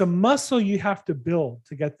 but it's a muscle you have to build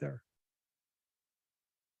to get there.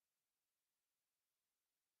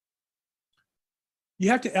 You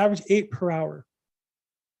have to average 8 per hour.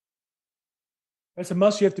 That's a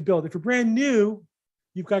muscle you have to build. If you're brand new,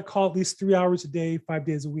 you've got to call at least 3 hours a day, 5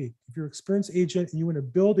 days a week. If you're an experienced agent and you want to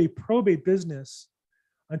build a probate business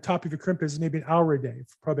on top of your current business, maybe an hour a day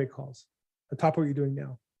for probate calls, on top of what you're doing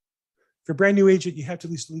now. If you're a brand new agent, you have to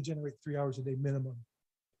at least lead generate 3 hours a day minimum.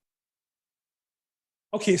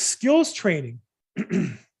 Okay, skills training.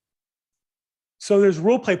 So there's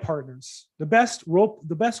role play partners. The best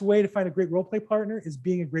way to find a great role play partner is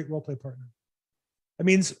being a great role play partner. That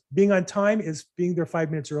means being on time is being there 5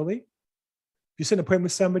 minutes early. If you set an appointment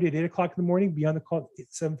with somebody at 8 o'clock in the morning, be on the call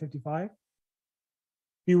at 7:55.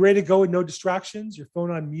 Be ready to go with no distractions, your phone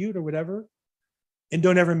on mute or whatever, and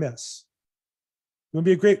don't ever miss. You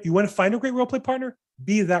want to find a great role play partner?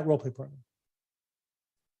 Be that role play partner.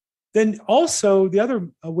 Then also the other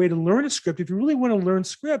way to learn a script, if you really want to learn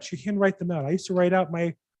scripts, you can write them out. I used to write out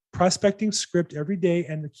my prospecting script every day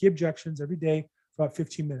and the key objections every day for about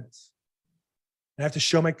 15 minutes. I have to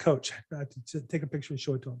show my coach. I have to take a picture and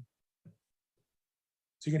show it to him.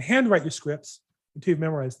 So you can handwrite your scripts until you've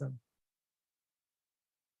memorized them.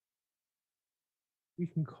 We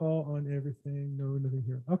can call on everything. No, nothing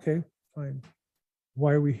here. Okay, fine.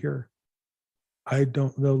 Why are we here? I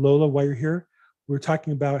don't know, Lola, why you're here. We're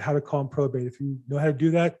talking about how to call on probate. If you know how to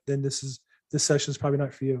do that, then this session is probably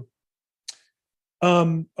not for you.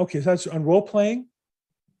 Okay, so that's on role playing.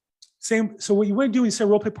 Same. So what you want to do when you say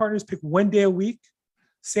role play partners, pick 1 day a week,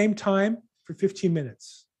 same time for 15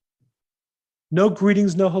 minutes. No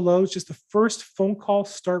greetings, no hellos, just the first phone call,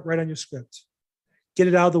 start right on your script. Get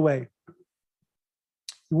it out of the way.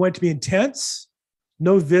 You want it to be intense,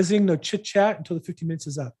 no visiting, no chit chat until the 15 minutes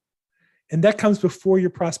is up. And that comes before your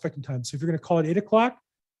prospecting time. So if you're going to call at 8 o'clock,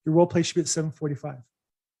 your role play should be at 7:45.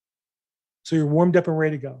 So you're warmed up and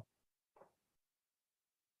ready to go.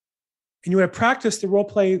 And you want to practice the role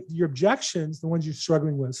play, your objections, the ones you're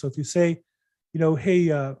struggling with. So if you say,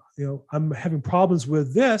 hey, I'm having problems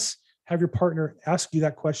with this, have your partner ask you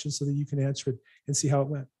that question so that you can answer it and see how it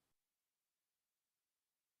went.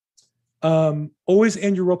 Always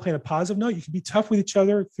end your role play on a positive note. You can be tough with each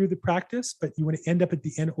other through the practice, but you want to end up at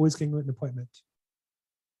the end always getting an appointment.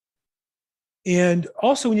 And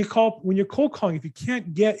also when you're cold calling, if you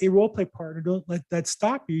can't get a role play partner, don't let that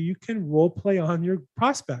stop you. You can role play on your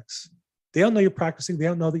prospects. They don't know you're practicing. They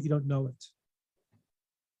don't know that you don't know it.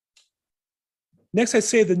 Next, I'd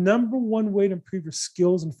say the number one way to improve your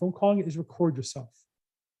skills in phone calling is record yourself.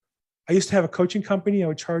 I used to have a coaching company. I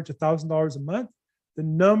would charge $1,000 a month. The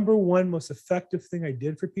number one most effective thing I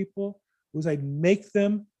did for people was I'd make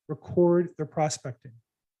them record their prospecting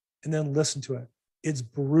and then listen to it. It's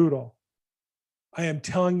brutal. I am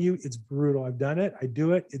telling you, it's brutal. I've done it. I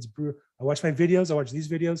do it. It's brutal. I watch my videos. I watch these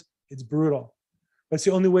videos. It's brutal. But it's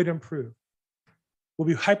the only way to improve. We'll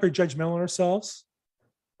be hyper judgmental on ourselves,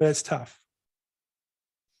 but it's tough.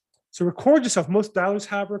 So record yourself. Most dialers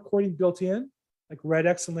have a recording built in, like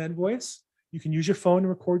RedX and LandVoice. You can use your phone and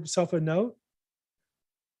record yourself a note.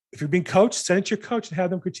 If you're being coached, send it to your coach and have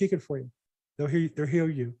them critique it for you. They'll hear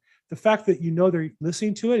you. The fact that you know they're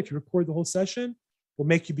listening to it, if you record the whole session, will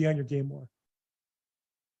make you be on your game more.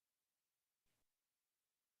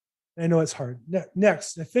 I know it's hard.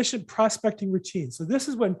 Next, efficient prospecting routine. So this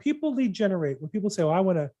is when people lead generate, when people say, well, I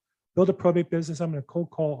want to build a probate business, I'm going to cold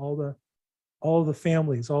call all the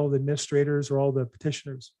families, all the administrators, or all the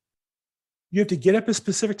petitioners. You have to get up a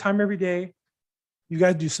specific time every day. You got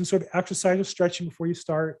to do some sort of exercise or stretching before you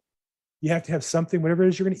start. You have to have something, whatever it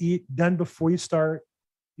is you're going to eat, done before you start.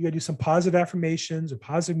 You got to do some positive affirmations or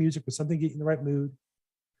positive music or something to get you in the right mood.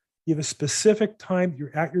 You have a specific time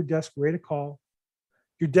you're at your desk ready to call.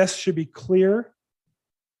 Your desk should be clear.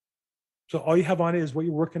 So all you have on it is what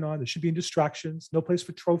you're working on. There should be distractions, no place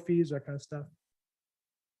for trophies, that kind of stuff.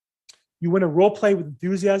 You want to role play with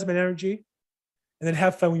enthusiasm and energy, and then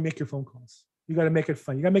have fun when you make your phone calls. You got to make it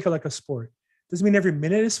fun. You got to make it like a sport. Doesn't mean every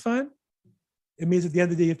minute is fun. It means at the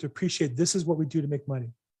end of the day, you have to appreciate this is what we do to make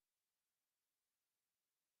money.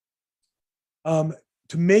 You want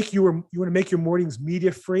to make your mornings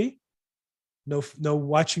media free. No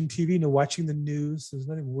watching TV, no watching the news. There's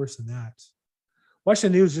nothing worse than that.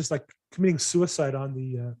 Watching the news is just like committing suicide on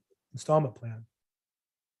the installment plan.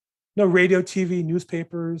 No radio, TV,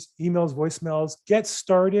 newspapers, emails, voicemails. Get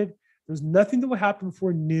started. There's nothing that will happen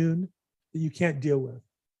before noon that you can't deal with.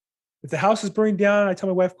 If the house is burning down, I tell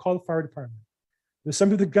my wife, call the fire department. There's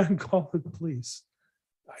somebody with a gun, call the police.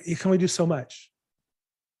 You can only do so much.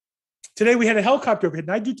 Today we had a helicopter overhead,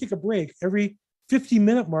 and I do take a break. Every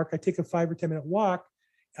 50-minute mark, I take a 5 or 10-minute walk.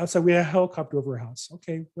 Outside, we had a helicopter over our house.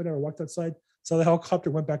 Okay, whatever. Walked outside, saw the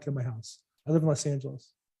helicopter, went back to my house. I live in Los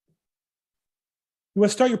Angeles. You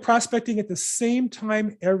want to start your prospecting at the same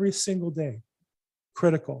time every single day.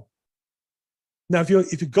 Critical. Now, if you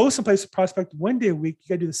go someplace to prospect one day a week, you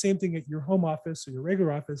got to do the same thing at your home office or your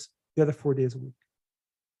regular office the other 4 days a week.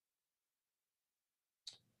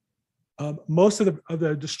 Most of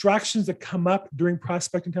the distractions that come up during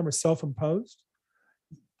prospecting time are self-imposed.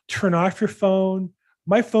 Turn off your phone.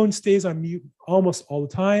 My phone stays on mute almost all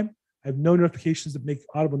the time. I have no notifications that make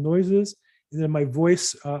audible noises. And then my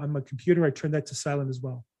voice on my computer, I turn that to silent as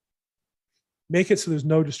well. Make it so there's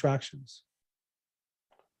no distractions.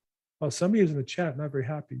 Oh, somebody is in the chat, not very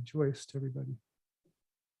happy. Joyce to everybody.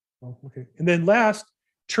 Oh, okay. And then last,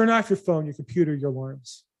 turn off your phone, your computer, your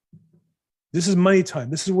alarms. This is money time.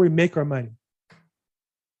 This is where we make our money.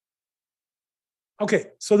 Okay,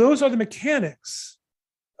 so those are the mechanics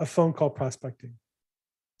of phone call prospecting.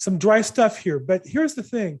 Some dry stuff here, but here's the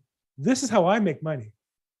thing. This is how I make money.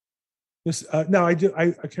 Now, I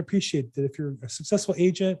can appreciate that if you're a successful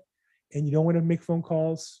agent and you don't want to make phone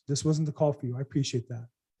calls, this wasn't the call for you. I appreciate that.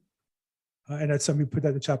 And that's somebody put that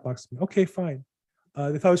in the chat box to me. Okay, fine.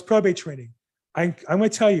 If I was probate training, I'm going to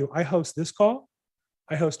tell you, I host this call.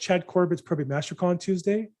 I host Chad Corbett's Probate Master Call on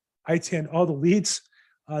Tuesday. I attend all the leads.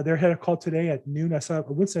 They had a call today at noon. I saw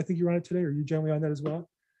Winston, I think you're on it today, or you generally on that as well,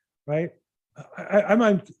 right? I'm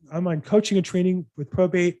on coaching and training with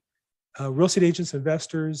probate, real estate agents,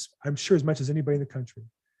 investors, I'm sure as much as anybody in the country.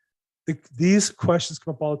 These questions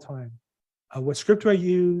come up all the time. What script do I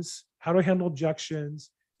use? How do I handle objections?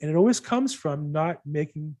 And it always comes from not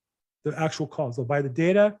making the actual calls. They'll buy the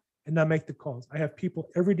data and not make the calls. I have people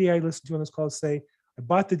every day I listen to on this call say, I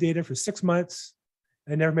bought the data for 6 months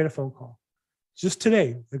and I never made a phone call. Just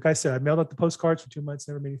today, the guy said, I mailed out the postcards for 2 months,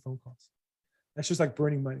 never made any phone calls. That's just like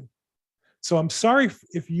burning money. So I'm sorry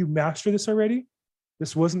if you master this already.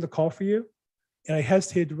 This wasn't the call for you. And I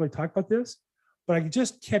hesitated to really talk about this, but I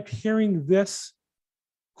just kept hearing this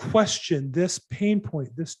question, this pain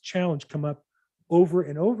point, this challenge come up over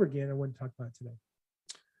and over again. I want to talk about it today.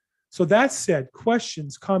 So that said,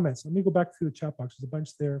 questions, comments. Let me go back through the chat box. There's a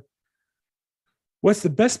bunch there. What's the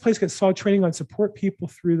best place to get solid training on support people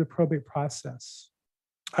through the probate process?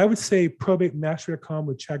 I would say probatemastery.com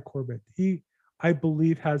with Chad Corbett. He, I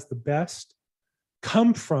believe, has the best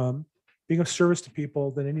come from being of service to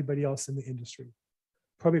people than anybody else in the industry.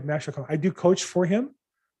 ProbateMax.com. I do coach for him,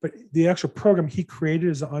 but the actual program he created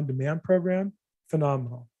is an on-demand program.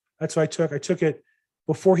 Phenomenal. That's what I took. I took it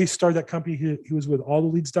before he started that company. He was with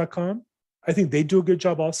alltheleads.com. I think they do a good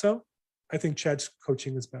job also. I think Chad's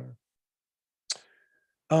coaching is better.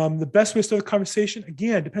 The best way to start the conversation,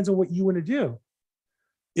 again, depends on what you want to do.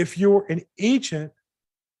 If you're an agent,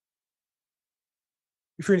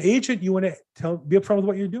 you want to be upfront with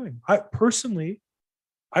what you're doing. I've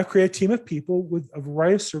created a team of people with a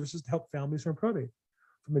variety of services to help families run probate,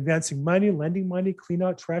 from advancing money, lending money, clean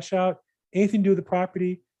out, trash out, anything to do with the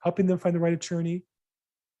property, helping them find the right attorney.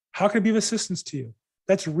 How can I be of assistance to you?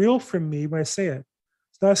 That's real from me when I say it.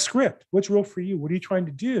 It's not a script. What's real for you? What are you trying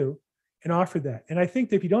to do? And offer that. And I think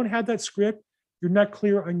that if you don't have that script, you're not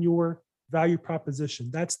clear on your value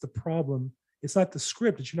proposition. That's the problem. It's not the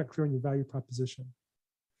script, it's you're not clear on your value proposition.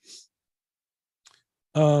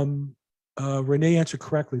 Renee answered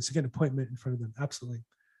correctly. It's to get an appointment in front of them. Absolutely.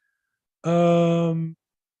 And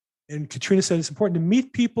Katrina said it's important to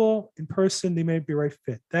meet people in person. They may be the right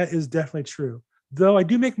fit. That is definitely true. Though I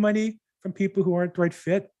do make money from people who aren't the right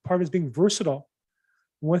fit. Part of it is being versatile.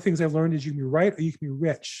 One of the things I've learned is you can be right or you can be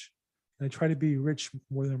rich. And I try to be rich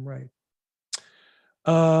more than I'm right.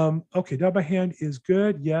 Okay, dog by hand is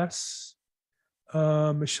good. Yes.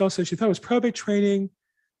 Michelle said she thought it was probate training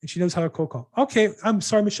and she knows how to cold call. Okay, I'm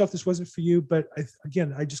sorry, Michelle, if this wasn't for you, but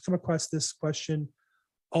I just come across this question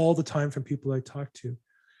all the time from people I talk to.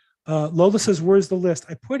 Lola says, where's the list?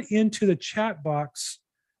 I put into the chat box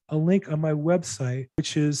a link on my website,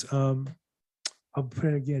 which is, I'll put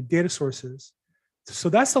it again, data sources. So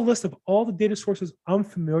that's the list of all the data sources I'm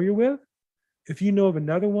familiar with. If you know of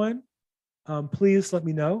another one, please let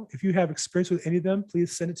me know. If you have experience with any of them,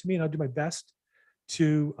 please send it to me and I'll do my best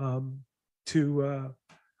to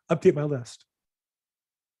update my list.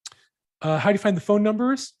 How do you find the phone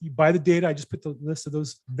numbers? You buy the data. I just put the list of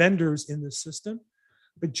those vendors in the system.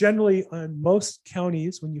 But generally, on most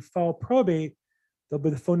counties, when you file probate, there'll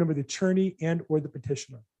be the phone number of the attorney and or the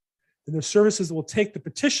petitioner. And there's services that will take the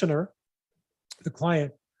petitioner, the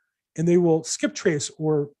client, and they will skip trace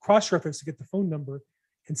or cross-reference to get the phone number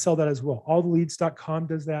and sell that as well. Alltheleads.com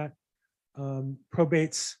does that.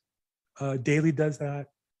 Probates Daily does that.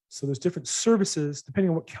 So there's different services, depending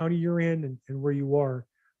on what county you're in and where you are,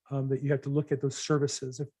 that you have to look at those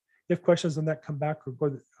services. If you have questions on that, come back or go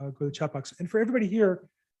to the chat box. And for everybody here,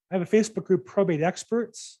 I have a Facebook group, Probate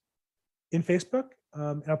Experts, in Facebook,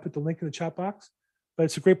 and I'll put the link in the chat box. But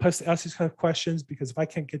it's a great place to ask these kind of questions, because if I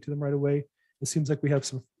can't get to them right away, it seems like we have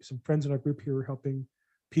some friends in our group here who are helping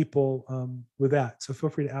people with that. So feel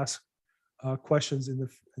free to ask questions in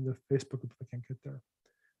the Facebook group if I can't get there.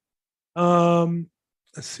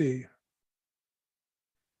 Let's see.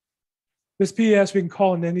 Miss P asks, we can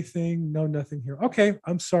call in anything. No, nothing here. Okay,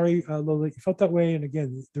 I'm sorry, Lola, you felt that way. And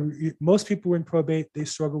again, most people who are in probate, they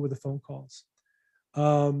struggle with the phone calls.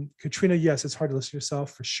 Katrina, yes, it's hard to listen to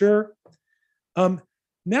yourself for sure.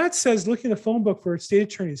 Matt says, looking at the phone book for state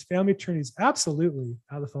attorneys, family attorneys, absolutely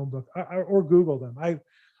out of the phone book, or Google them. I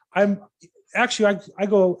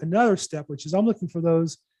go another step, which is I'm looking for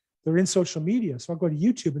those that are in social media. So I'll go to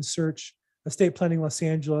YouTube and search estate planning Los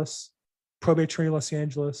Angeles, probate attorney Los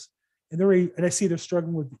Angeles, and I see they're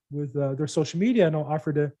struggling with their social media, and I'll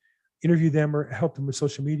offer to interview them or help them with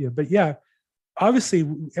social media. But yeah, obviously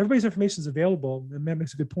everybody's information is available, and Matt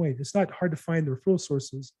makes a good point. It's not hard to find the referral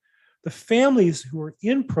sources. The families who are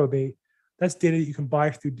in probate, that's data that you can buy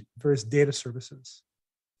through various data services.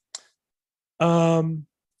 Patty,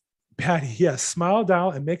 yes, smile, dial,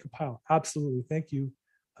 and make a pile. Absolutely. Thank you,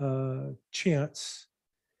 Chance.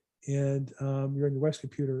 And you're on your West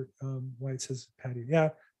computer, why it says Patty. Yeah,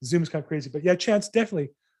 Zoom is kind of crazy. But yeah, Chance, definitely.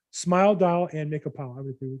 Smile, dial, and make a pile. I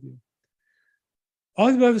would agree with you. All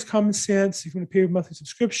of the above is common sense. If you want to pay a monthly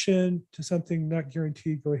subscription to something not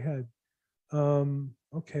guaranteed, go ahead.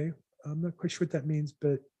 Okay. I'm not quite sure what that means,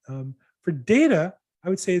 but for data, I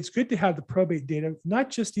would say it's good to have the probate data, not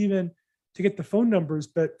just even to get the phone numbers,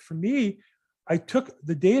 but for me, I took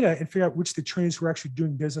the data and figured out which the attorneys were actually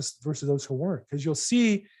doing business versus those who weren't. Because you'll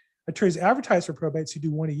see attorneys advertise for probates who do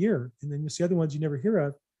one a year, and then you'll see other ones you never hear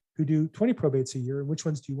of who do 20 probates a year, and which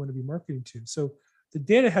ones do you want to be marketing to? So the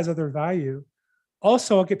data has other value.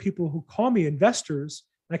 Also, I'll get people who call me investors,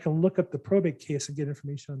 and I can look up the probate case and get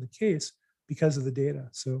information on the case because of the data.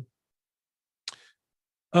 So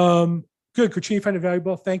good, Katrina, you find it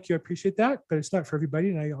valuable. Thank you, I appreciate that, but it's not for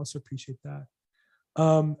everybody, and I also appreciate that.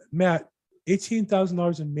 Matt,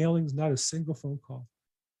 $18,000 in mailings, not a single phone call.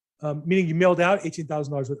 Meaning you mailed out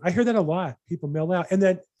 $18,000. I hear that a lot. People mail out, and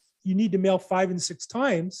then you need to mail 5 and 6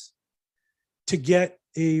 times to get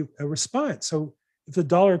a response. So if the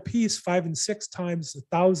dollar a piece, 5 and 6 times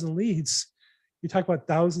 1,000 leads, you talk about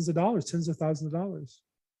thousands of dollars, tens of thousands of dollars.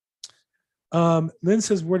 Lynn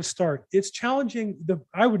says where to start. It's challenging.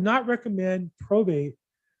 I would not recommend probate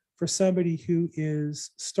for somebody who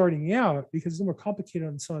is starting out because it's more complicated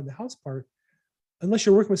on selling the house part, unless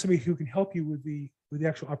you're working with somebody who can help you with the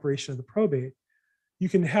actual operation of the probate. You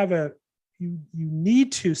can have you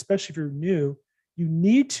need to, especially if you're new, you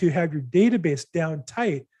need to have your database down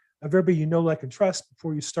tight of everybody you know, like, and trust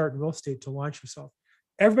before you start in real estate to launch yourself.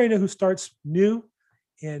 Everybody know who starts new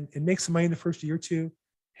and makes some money in the first year or two.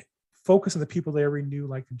 Focus on the people they already knew,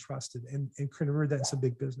 like, and trusted, and convert that in some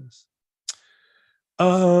big business.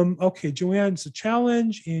 Okay, Joanne, it's a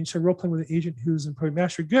challenge, and so role playing with an agent who's in probate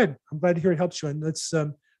mastery. Good. I'm glad to hear it helps you, and let's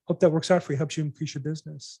hope that works out for you, helps you increase your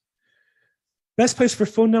business. Best place for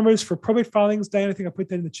phone numbers for probate filings, Diane. I think I put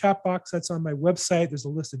that in the chat box. That's on my website. There's a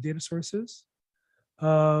list of data sources.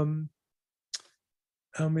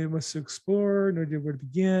 Maybe wants to explore, no idea where to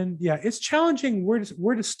begin. Yeah, it's challenging where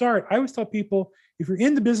to start. I always tell people, if you're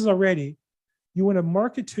in the business already, you want to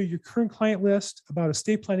market to your current client list about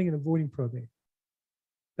estate planning and avoiding probate.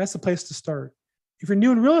 That's the place to start. If you're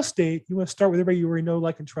new in real estate, you want to start with everybody you already know,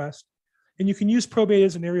 like, and trust. And you can use probate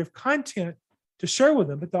as an area of content to share with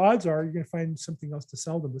them, but the odds are you're going to find something else to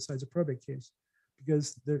sell them besides a probate case,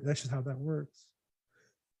 because that's just how that works.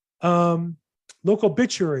 Local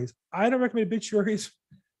obituaries. I don't recommend obituaries.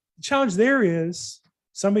 The challenge there is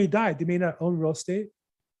somebody died. They may not own real estate.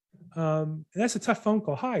 And that's a tough phone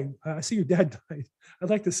call. Hi, I see your dad died. I'd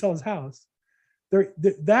like to sell his house.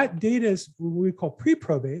 That data is what we call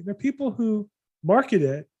pre-probate. There are people who market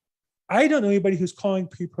it. I don't know anybody who's calling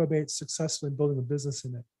pre-probate successful in building a business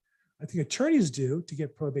in it. I think attorneys do to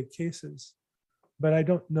get probate cases, but I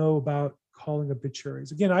don't know about calling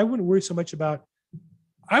obituaries. Again, I wouldn't worry so much about,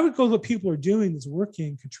 I would go what people are doing that's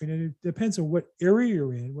working, Katrina. It depends on what area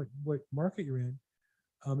you're in, what market you're in.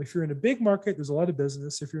 If you're in a big market, there's a lot of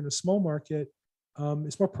business. If you're in a small market,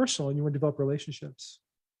 it's more personal and you want to develop relationships.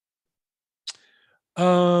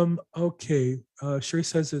 Okay. Sherry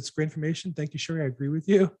says it's great information. Thank you, Sherry. I agree with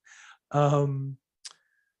you.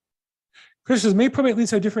 Chris says, many probate leads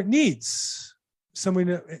have different needs.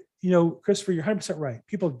 Someone, Christopher, you're 100% right.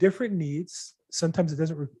 People have different needs. Sometimes it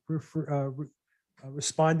doesn't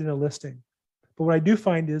respond in a listing. But what I do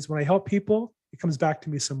find is when I help people, it comes back to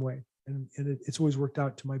me some way. And it's always worked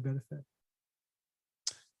out to my benefit.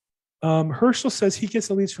 Herschel says he gets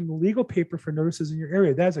the leads from the legal paper for notices in your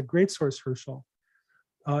area. That's a great source, Herschel.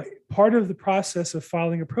 Part of the process of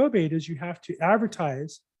filing a probate is you have to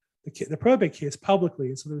advertise the probate case publicly.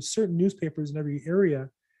 And so there's certain newspapers in every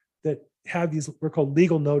area that have these, we're called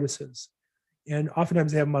legal notices. And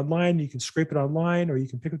oftentimes they have them online. You can scrape it online, or you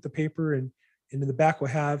can pick up the paper, and in the back will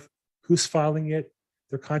have who's filing it,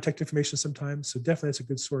 their contact information sometimes. So definitely that's a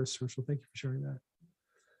good source, Herschel. Thank you for sharing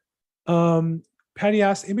that. Patty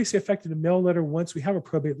asked, anybody say affected a mail letter once we have a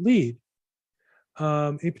probate lead?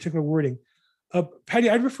 Any particular wording? Patty,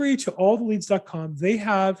 I'd refer you to alltheleads.com. They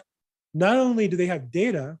have, not only do they have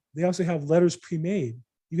data, they also have letters pre-made.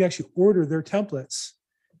 You can actually order their templates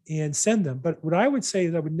and send them. But what I would say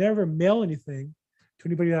is I would never mail anything to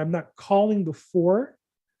anybody that I'm not calling before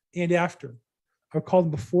and after. I would call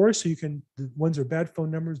them before, so you can, the ones are bad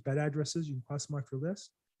phone numbers, bad addresses, you can cross them off your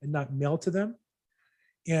list and not mail to them.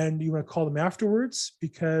 And you want to call them afterwards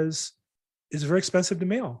because it's very expensive to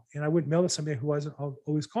mail. And I wouldn't mail to somebody who wasn't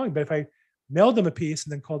always calling. But if I mailed them a piece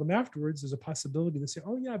and then called them afterwards, there's a possibility to say,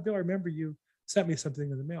 oh yeah, Bill, I remember you sent me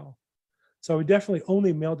something in the mail. So I would definitely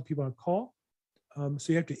only mail to people on call.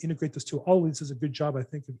 So you have to integrate those two. All Leads does a good job, I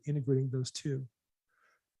think, of integrating those two.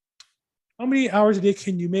 How many hours a day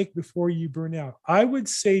can you make before you burn out? I would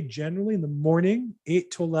say generally in the morning,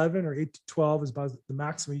 8 to 11 or 8 to 12 is about the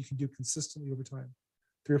maximum you can do consistently over time,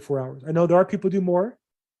 3 or 4 hours. I know there are people who do more,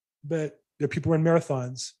 but there are people who run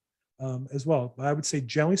marathons as well. But I would say,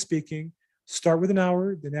 generally speaking, start with an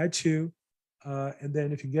hour, then add 2. And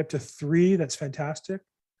then if you get up to 3, that's fantastic.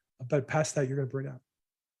 But past that, you're going to burn out.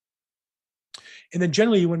 And then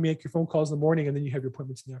generally you want to make your phone calls in the morning, and then you have your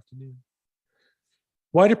appointments in the afternoon.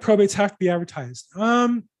 Why do probates have to be advertised?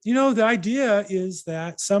 The idea is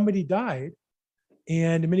that somebody died,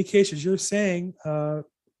 and in many cases you're saying,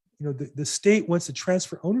 the state wants to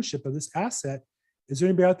transfer ownership of this asset. Is there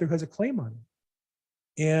anybody out there who has a claim on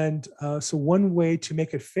it? And so one way to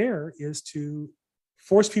make it fair is to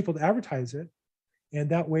force people to advertise it. And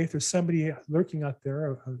that way, if there's somebody lurking out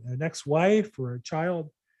there, an ex-wife or a child,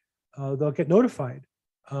 they'll get notified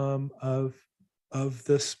of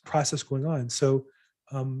this process going on. So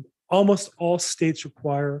almost all states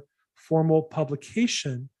require formal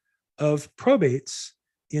publication of probates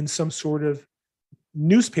in some sort of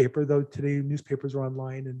newspaper, though today newspapers are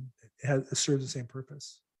online and it serves the same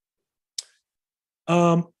purpose.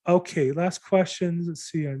 Okay, last questions. Let's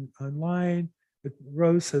see online.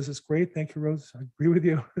 Rose says it's great. Thank you, Rose. I agree with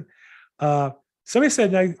you. Somebody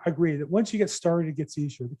said, and I agree, that once you get started, it gets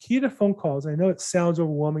easier. The key to phone calls, I know it sounds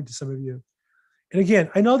overwhelming to some of you. And again,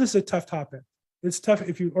 I know this is a tough topic. It's tough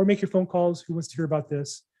if you, or make your phone calls, who wants to hear about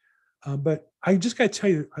this? But I just got to tell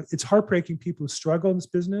you, it's heartbreaking people who struggle in this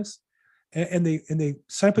business and they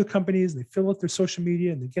sign up with companies and they fill out their social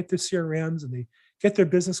media and they get their CRMs and they get their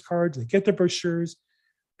business cards, and they get their brochures.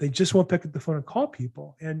 They just won't pick up the phone and call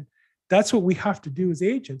people. And that's what we have to do as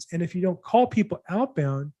agents. And if you don't call people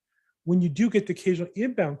outbound, when you do get the occasional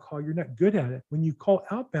inbound call, you're not good at it. When you call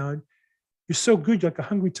outbound, you're so good, you're like a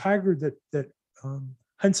hungry tiger that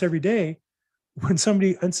hunts every day. When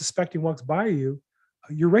somebody unsuspecting walks by you,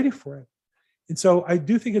 you're ready for it. And so I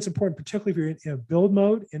do think it's important, particularly if you're in a build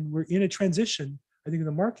mode and we're in a transition, I think in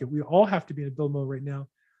the market, we all have to be in a build mode right now,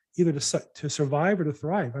 either to survive or to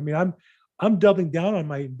thrive. I mean, I'm doubling down on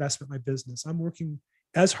my investment, my business. I'm working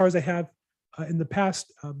as hard as I have in the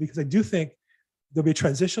past because I do think there'll be a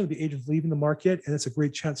transition, there'll be agents leaving the market, and it's a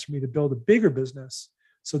great chance for me to build a bigger business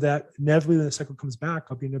so that inevitably when the cycle comes back,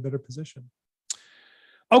 I'll be in a better position.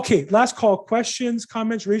 Okay, last call. Questions,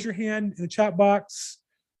 comments, raise your hand in the chat box.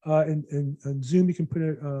 And Zoom, you can put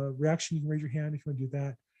a reaction, you can raise your hand if you want to do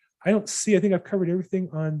that. I don't see, I think I've covered everything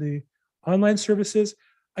on the online services.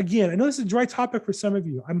 Again, I know this is a dry topic for some of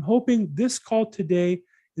you. I'm hoping this call today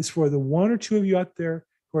is for the one or two of you out there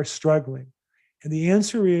who are struggling. And the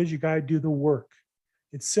answer is you got to do the work.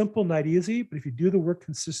 It's simple, not easy, but if you do the work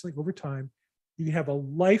consistently over time, you can have a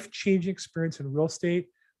life-changing experience in real estate,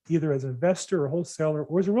 either as an investor or wholesaler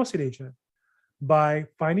or as a real estate agent, by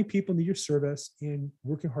finding people who need your service and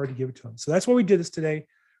working hard to give it to them. So that's why we did this today.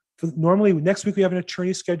 Normally, next week we have an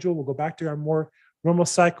attorney schedule. We'll go back to our more normal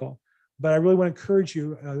cycle. But I really want to encourage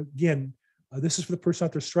you, again, this is for the person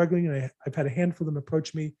out there struggling, and I've had a handful of them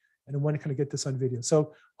approach me, and I want to kind of get this on video.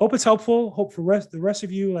 So hope it's helpful. Hope for the rest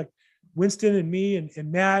of you, like Winston and me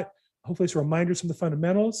and Matt, hopefully it's a reminder of some of the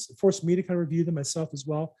fundamentals. It forced me to kind of review them myself as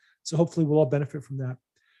well. So hopefully we'll all benefit from that.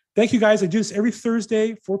 Thank you, guys. I do this every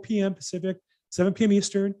Thursday, 4 p.m. Pacific, 7 p.m.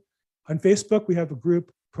 Eastern. On Facebook, we have a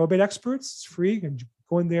group, Probate Experts. It's free. You can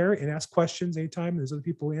go in there and ask questions anytime. There's other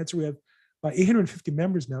people who answer. We have about 850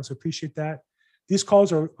 members now, so appreciate that. These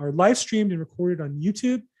calls are live streamed and recorded on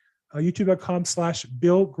YouTube.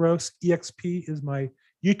 YouTube.com/BillGrossEXP is my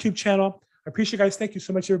YouTube channel. I appreciate you guys. Thank you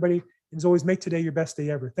so much, everybody. And as always, make today your best day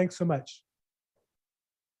ever. Thanks so much.